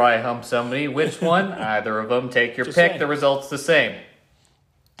him to dry hump somebody. Which one? Either of them. Take your pick. Saying. The result's the same.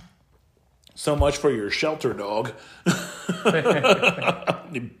 So much for your shelter dog.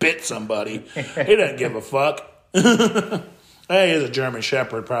 He bit somebody. He doesn't give a fuck. Hey, he's a German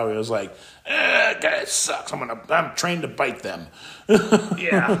Shepherd. Probably was like, guy sucks. I'm trained to bite them.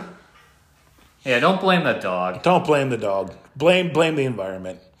 Yeah. Yeah. Don't blame the dog. Don't blame the dog. Blame the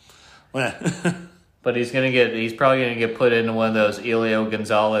environment. But he's probably gonna get put into one of those Elio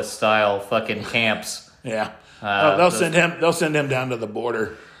Gonzalez style fucking camps. Yeah. They'll send him down to the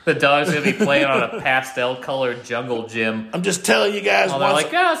border. The dog's gonna be playing on a pastel-colored jungle gym. I'm just telling you guys. They're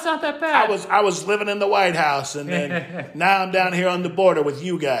like, it's not that bad. I was living in the White House, and then now I'm down here on the border with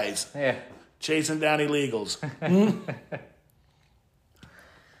you guys. Yeah, chasing down illegals.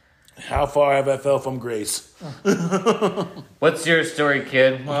 How far have I fell from grace? What's your story,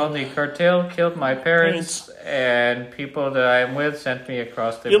 kid? Well, the cartel killed my parents, and people that I'm with sent me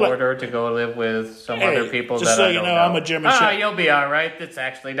across the border to go live with some other people that I don't know. I'm a German Shepherd. You'll be all right. It's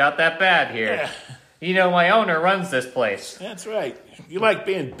actually not that bad here. Yeah. You know, my owner runs this place. That's right. You like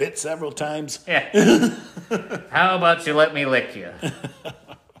being bit several times? Yeah. How about you let me lick you?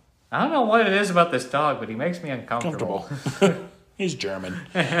 I don't know what it is about this dog, but he makes me uncomfortable. He's German.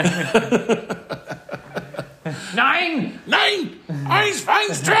 Nine! Eins,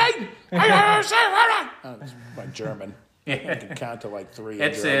 feins, drei! It's like German. Yeah. I can count to like 3.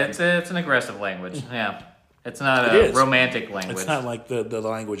 It's an aggressive language. Yeah. It's not a romantic language. It's not like the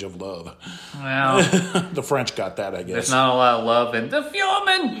language of love. Well, the French got that, I guess. There's not a lot of love in the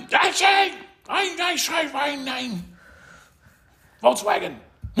Fuhrmann. I say, nine. Volkswagen.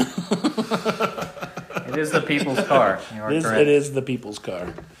 It is the people's car. It is the people's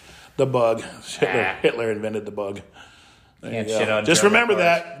car. The bug. Hitler invented the bug. Can't shit on Just remember cars.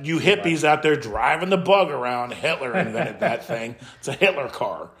 that. You hippies out there driving the bug around. Hitler invented that thing. It's a Hitler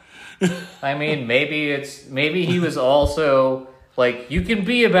car. I mean, maybe he was also like, you can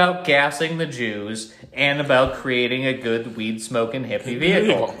be about gassing the Jews and about creating a good weed-smoking hippie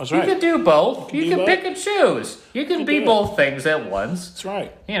vehicle. That's right. You can do both. You can pick and choose. You can be both things at once. That's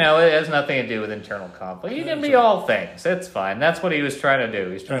right. You know, it has nothing to do with internal conflict. You can be all things. It's fine. That's what he was trying to do.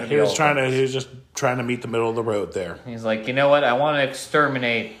 He was just trying to meet the middle of the road there. He's like, you know what? I want to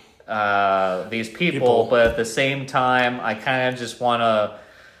exterminate these people, but at the same time, I kind of just want to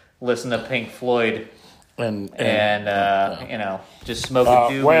listen to Pink Floyd. And you know, just smoke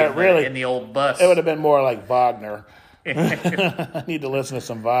a doobie in the old bus. It would have been more like Wagner. I need to listen to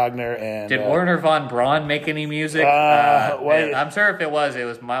some Wagner. And did Werner von Braun make any music? I'm sure if it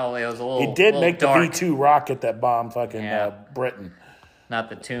was mild. It was a little. He did make dark. the V2 rocket that bombed fucking Britain. Not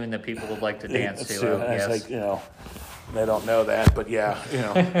the tune that people would like to dance to. It's like, you know, they don't know that, but yeah, you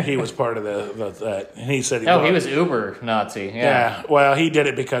know, he was part of that. He said he was uber Nazi. Yeah, well, he did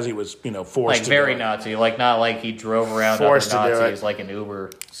it because he was, you know, forced like to very Nazi, like not like he drove around forced other Nazis, like an Uber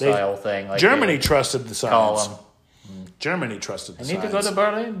style thing. Like Germany trusted the science. Germany trusted the science. I need to go to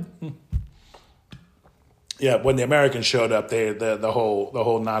Berlin. Yeah, when the Americans showed up, the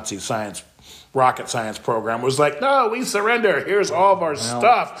whole Nazi rocket science program was like, no, we surrender. Here's all of our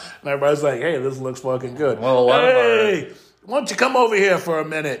stuff. And everybody's like, hey, this looks fucking good. Well, why don't you come over here for a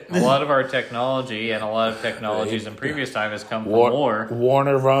minute? A lot of our technology and a lot of technologies in previous time has come from war.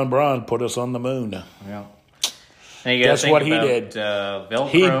 Werner von Braun put us on the moon. Yeah. That's what he did.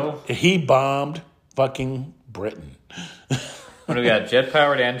 Velcro. He bombed fucking Britain. What do we got?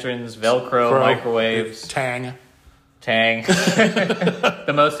 Jet-powered engines, Velcro, microwaves. Tang.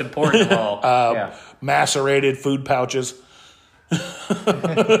 The most important of all. Macerated food pouches.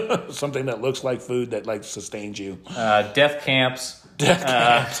 Something that looks like food that like sustains you. Death camps.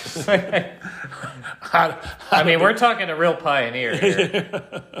 I mean, we're talking a real pioneer here.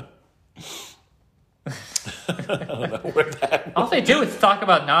 don't know where that. All they do is talk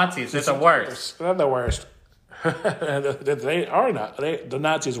about Nazis. They're the worst. They're the worst. They are not. The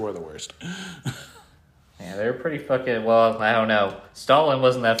Nazis were the worst. Yeah, they were pretty fucking. Well, I don't know. Stalin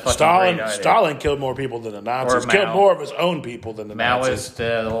wasn't that fucking great either. Stalin killed more people than the Nazis. Killed more of his own people than the Nazis.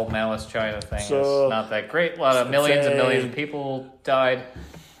 The whole Maoist China thing is not that great. A lot of millions and millions of people died.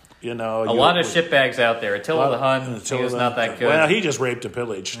 You know, a lot of shitbags out there. Attila the Hun, he was not that good. Well, he just raped and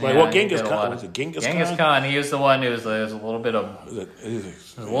pillaged. Genghis Khan was it? Genghis Khan. He was the one who was a little bit of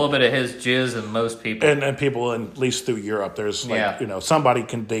his jizz in most people, and people at least through Europe. There's somebody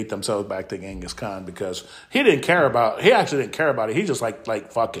can date themselves back to Genghis Khan because he didn't care about. He actually didn't care about it. He just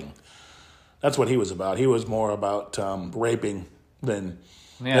like fucking. That's what he was about. He was more about raping than.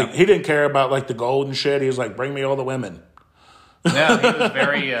 Yeah. He didn't care about like the gold and shit. He was like, bring me all the women. No, he was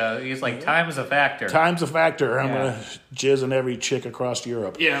very, he's like, time's a factor. Time's a factor. I'm going to jizz in every chick across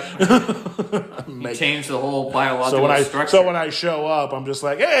Europe. Yeah. He changed the whole biological structure. So when I show up, I'm just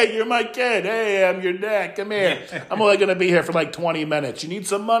like, hey, you're my kid. Hey, I'm your dad. Come here. I'm only going to be here for like 20 minutes. You need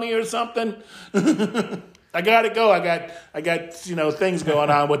some money or something? I gotta go. I got things going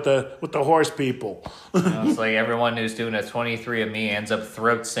on with the horse people. It's like everyone who's doing a 23andMe ends up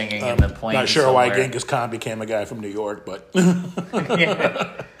throat singing in the plane. Not sure why Genghis Khan became a guy from New York, but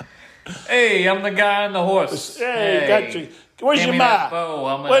yeah. Hey, I'm the guy on the horse. Hey, got you. Where's your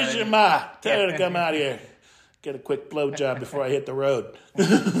ma? Where's your ma? Tell her to come out here. Get a quick blowjob before I hit the road.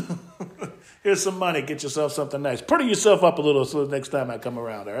 Here's some money. Get yourself something nice. Pretty yourself up a little so next time I come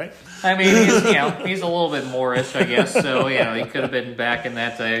around, all right? I mean, he's a little bit Moorish, I guess. So, he could have been back in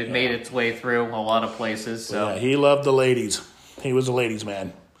that day. It made its way through a lot of places. So yeah, he loved the ladies. He was a ladies'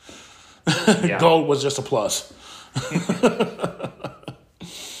 man. Gold was just a plus.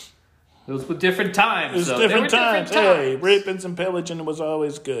 Those were different times. It was different times. Hey, raping and pillaging was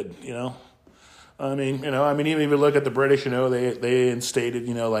always good, I mean, even if you look at the British, they instated,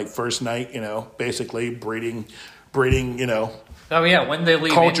 like first night, basically breeding, Oh yeah, when they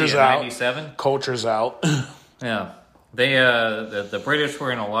leave cultures India, out, 97? Cultures out. Yeah. They the British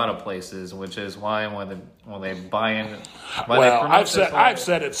were in a lot of places, which is why when they buy in. I've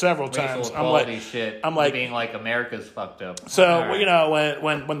said it several times. I'm like being like America's fucked up. So right.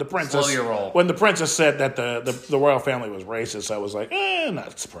 When the princess said that the royal family was racist, I was like,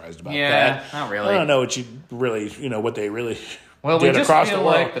 not surprised about that. Yeah, not really. I don't know what you really what they really. Well, we just feel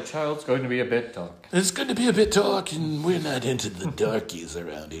like the child's going to be a bit dark. It's going to be a bit dark, and we're not into the darkies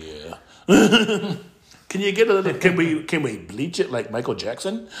around here. Can you get a little? Can we bleach it like Michael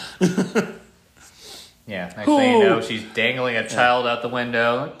Jackson? Yeah. Next thing you know, she's dangling a child out the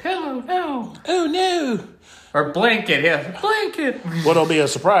window. Like, pillow, no. Oh no. Or blanket, yeah, blanket. What'll be a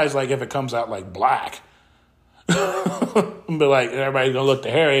surprise, like if it comes out like black. But like everybody's gonna look to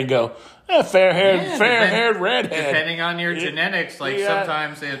Harry and go, fair-haired redhead. Depending on your genetics,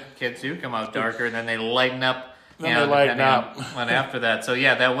 sometimes the kids do come out darker, and then they lighten up. And after that, so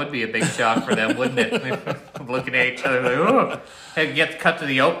that would be a big shock for them, wouldn't it? Looking at each other like, oh, and get cut to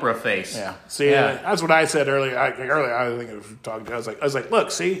the Oprah face. Yeah, see, that's what I said earlier. I think I was talking to. I was like, look,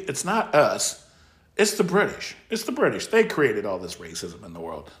 see, it's not us, it's the British. It's the British. They created all this racism in the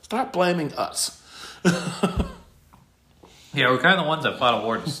world. Stop blaming us. Yeah, we're kind of the ones that fought a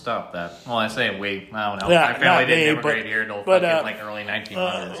war to stop that. Well, I say we. I don't know. My family didn't immigrate here until early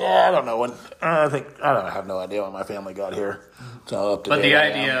 1900s. I don't know when. I have no idea when my family got here. It's all up to But the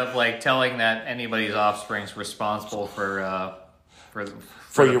idea of telling that anybody's offspring's responsible for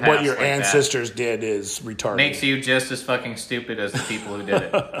what your ancestors did is retarded. Makes you just as fucking stupid as the people who did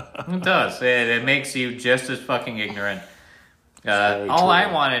it. It does. It makes you just as fucking ignorant. All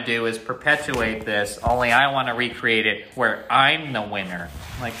I want to do is perpetuate this, only I want to recreate it where I'm the winner.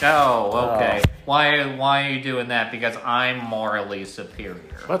 Like, okay. Why are you doing that? Because I'm morally superior.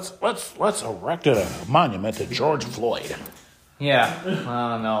 Let's erect a monument to George Floyd. Yeah.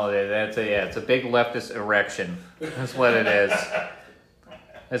 Oh, no, it's a big leftist erection. That's what it is.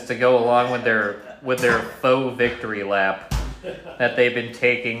 It's to go along with their faux victory lap that they've been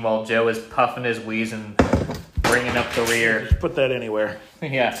taking while Joe is puffing his wheezing, bringing up the rear. Just put that anywhere.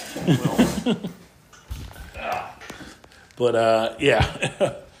 Yeah. But, as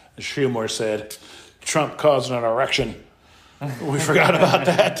Schumer said, Trump caused an erection. We forgot about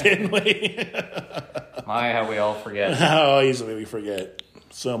that, didn't we? My, how we all forget. How easily we forget.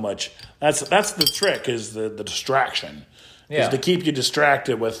 So much. That's the trick, is the distraction. Is to keep you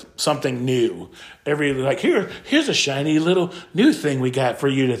distracted with something new. Here's a shiny little new thing we got for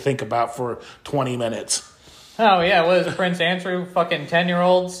you to think about for 20 minutes. Oh, yeah, what is Prince Andrew, fucking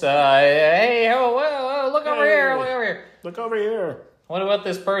 10-year-olds? Hey, look over here, look over here. Look over here. What about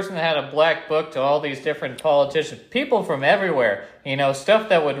this person that had a black book to all these different politicians? People from everywhere. Stuff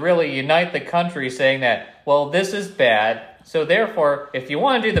that would really unite the country saying that, well, this is bad. So therefore, if you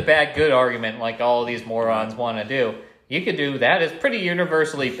want to do the bad good argument like all these morons want to do, you could do that. It's pretty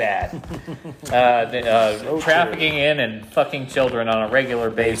universally bad. Trafficking in and fucking children on a regular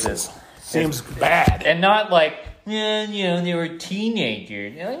basis. Seems bad. And not like, they were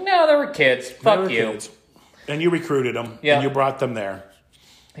teenagers. No, they were kids. Fuck you. Kids. And you recruited them, and you brought them there.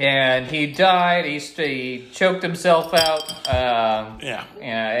 And he died. He choked himself out. And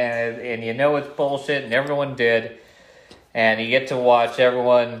it's bullshit, and everyone did. And you get to watch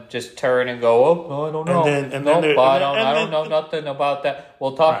everyone just turn and go, oh, no, I don't know. I don't know nothing about that.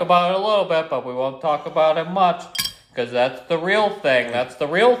 We'll talk about it a little bit, but we won't talk about it much, because that's the real thing. That's the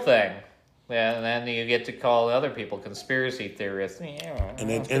real thing. Yeah, and then you get to call other people conspiracy theorists. And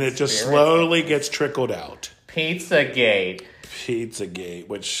it just slowly gets trickled out. Pizzagate,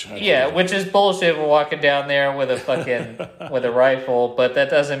 which is bullshit. We're walking down there with a fucking with a rifle, but that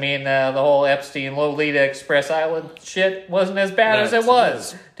doesn't mean the whole Epstein Lolita Express Island shit wasn't as bad as it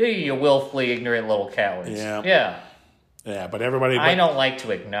was. Do you willfully ignorant little cowards? Yeah, but everybody. I don't like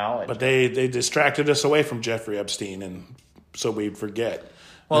to acknowledge. But they distracted us away from Jeffrey Epstein, and so we forget.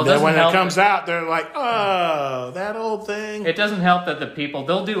 Well, and then when it comes out, they're like, oh, that old thing. It doesn't help that the people,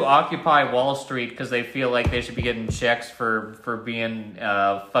 they'll do Occupy Wall Street because they feel like they should be getting checks for being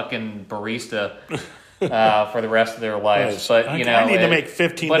fucking barista for the rest of their lives. But, I need to make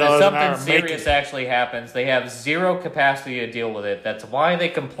 $15 an hour. But if something serious actually happens, they have zero capacity to deal with it. That's why they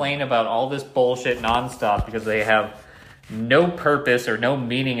complain about all this bullshit nonstop, because they have no purpose or no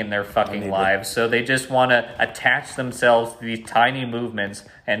meaning in their fucking lives. So they just want to attach themselves to these tiny movements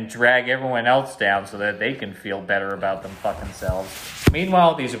and drag everyone else down so that they can feel better about them fucking selves.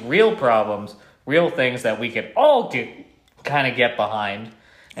 Meanwhile, these real problems, real things that we can all kind of get behind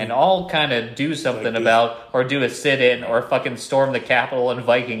and all kind of do something about, or do a sit-in, or fucking storm the Capitol in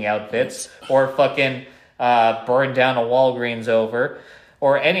Viking outfits, or fucking burn down a Walgreens over,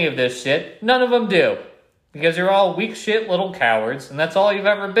 or any of this shit, none of them do. Because you're all weak shit little cowards, and that's all you've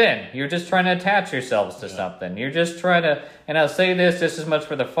ever been. You're just trying to attach yourselves to something. You're just trying to, and I'll say this just as much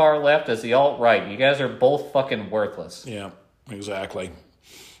for the far left as the alt-right. You guys are both fucking worthless. Yeah, exactly.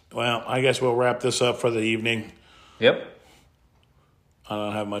 Well, I guess we'll wrap this up for the evening. Yep. I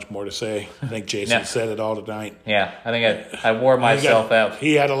don't have much more to say. I think Jason said it all tonight. Yeah, I think I wore myself out.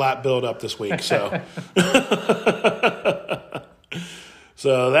 He had a lot built up this week, so...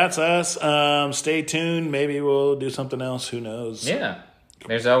 So that's us. Stay tuned. Maybe we'll do something else. Who knows? Yeah.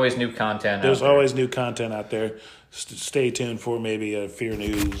 There's always new content There's always new content out there. Stay tuned for maybe a Fear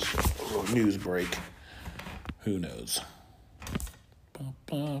News or news break. Who knows?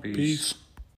 Peace.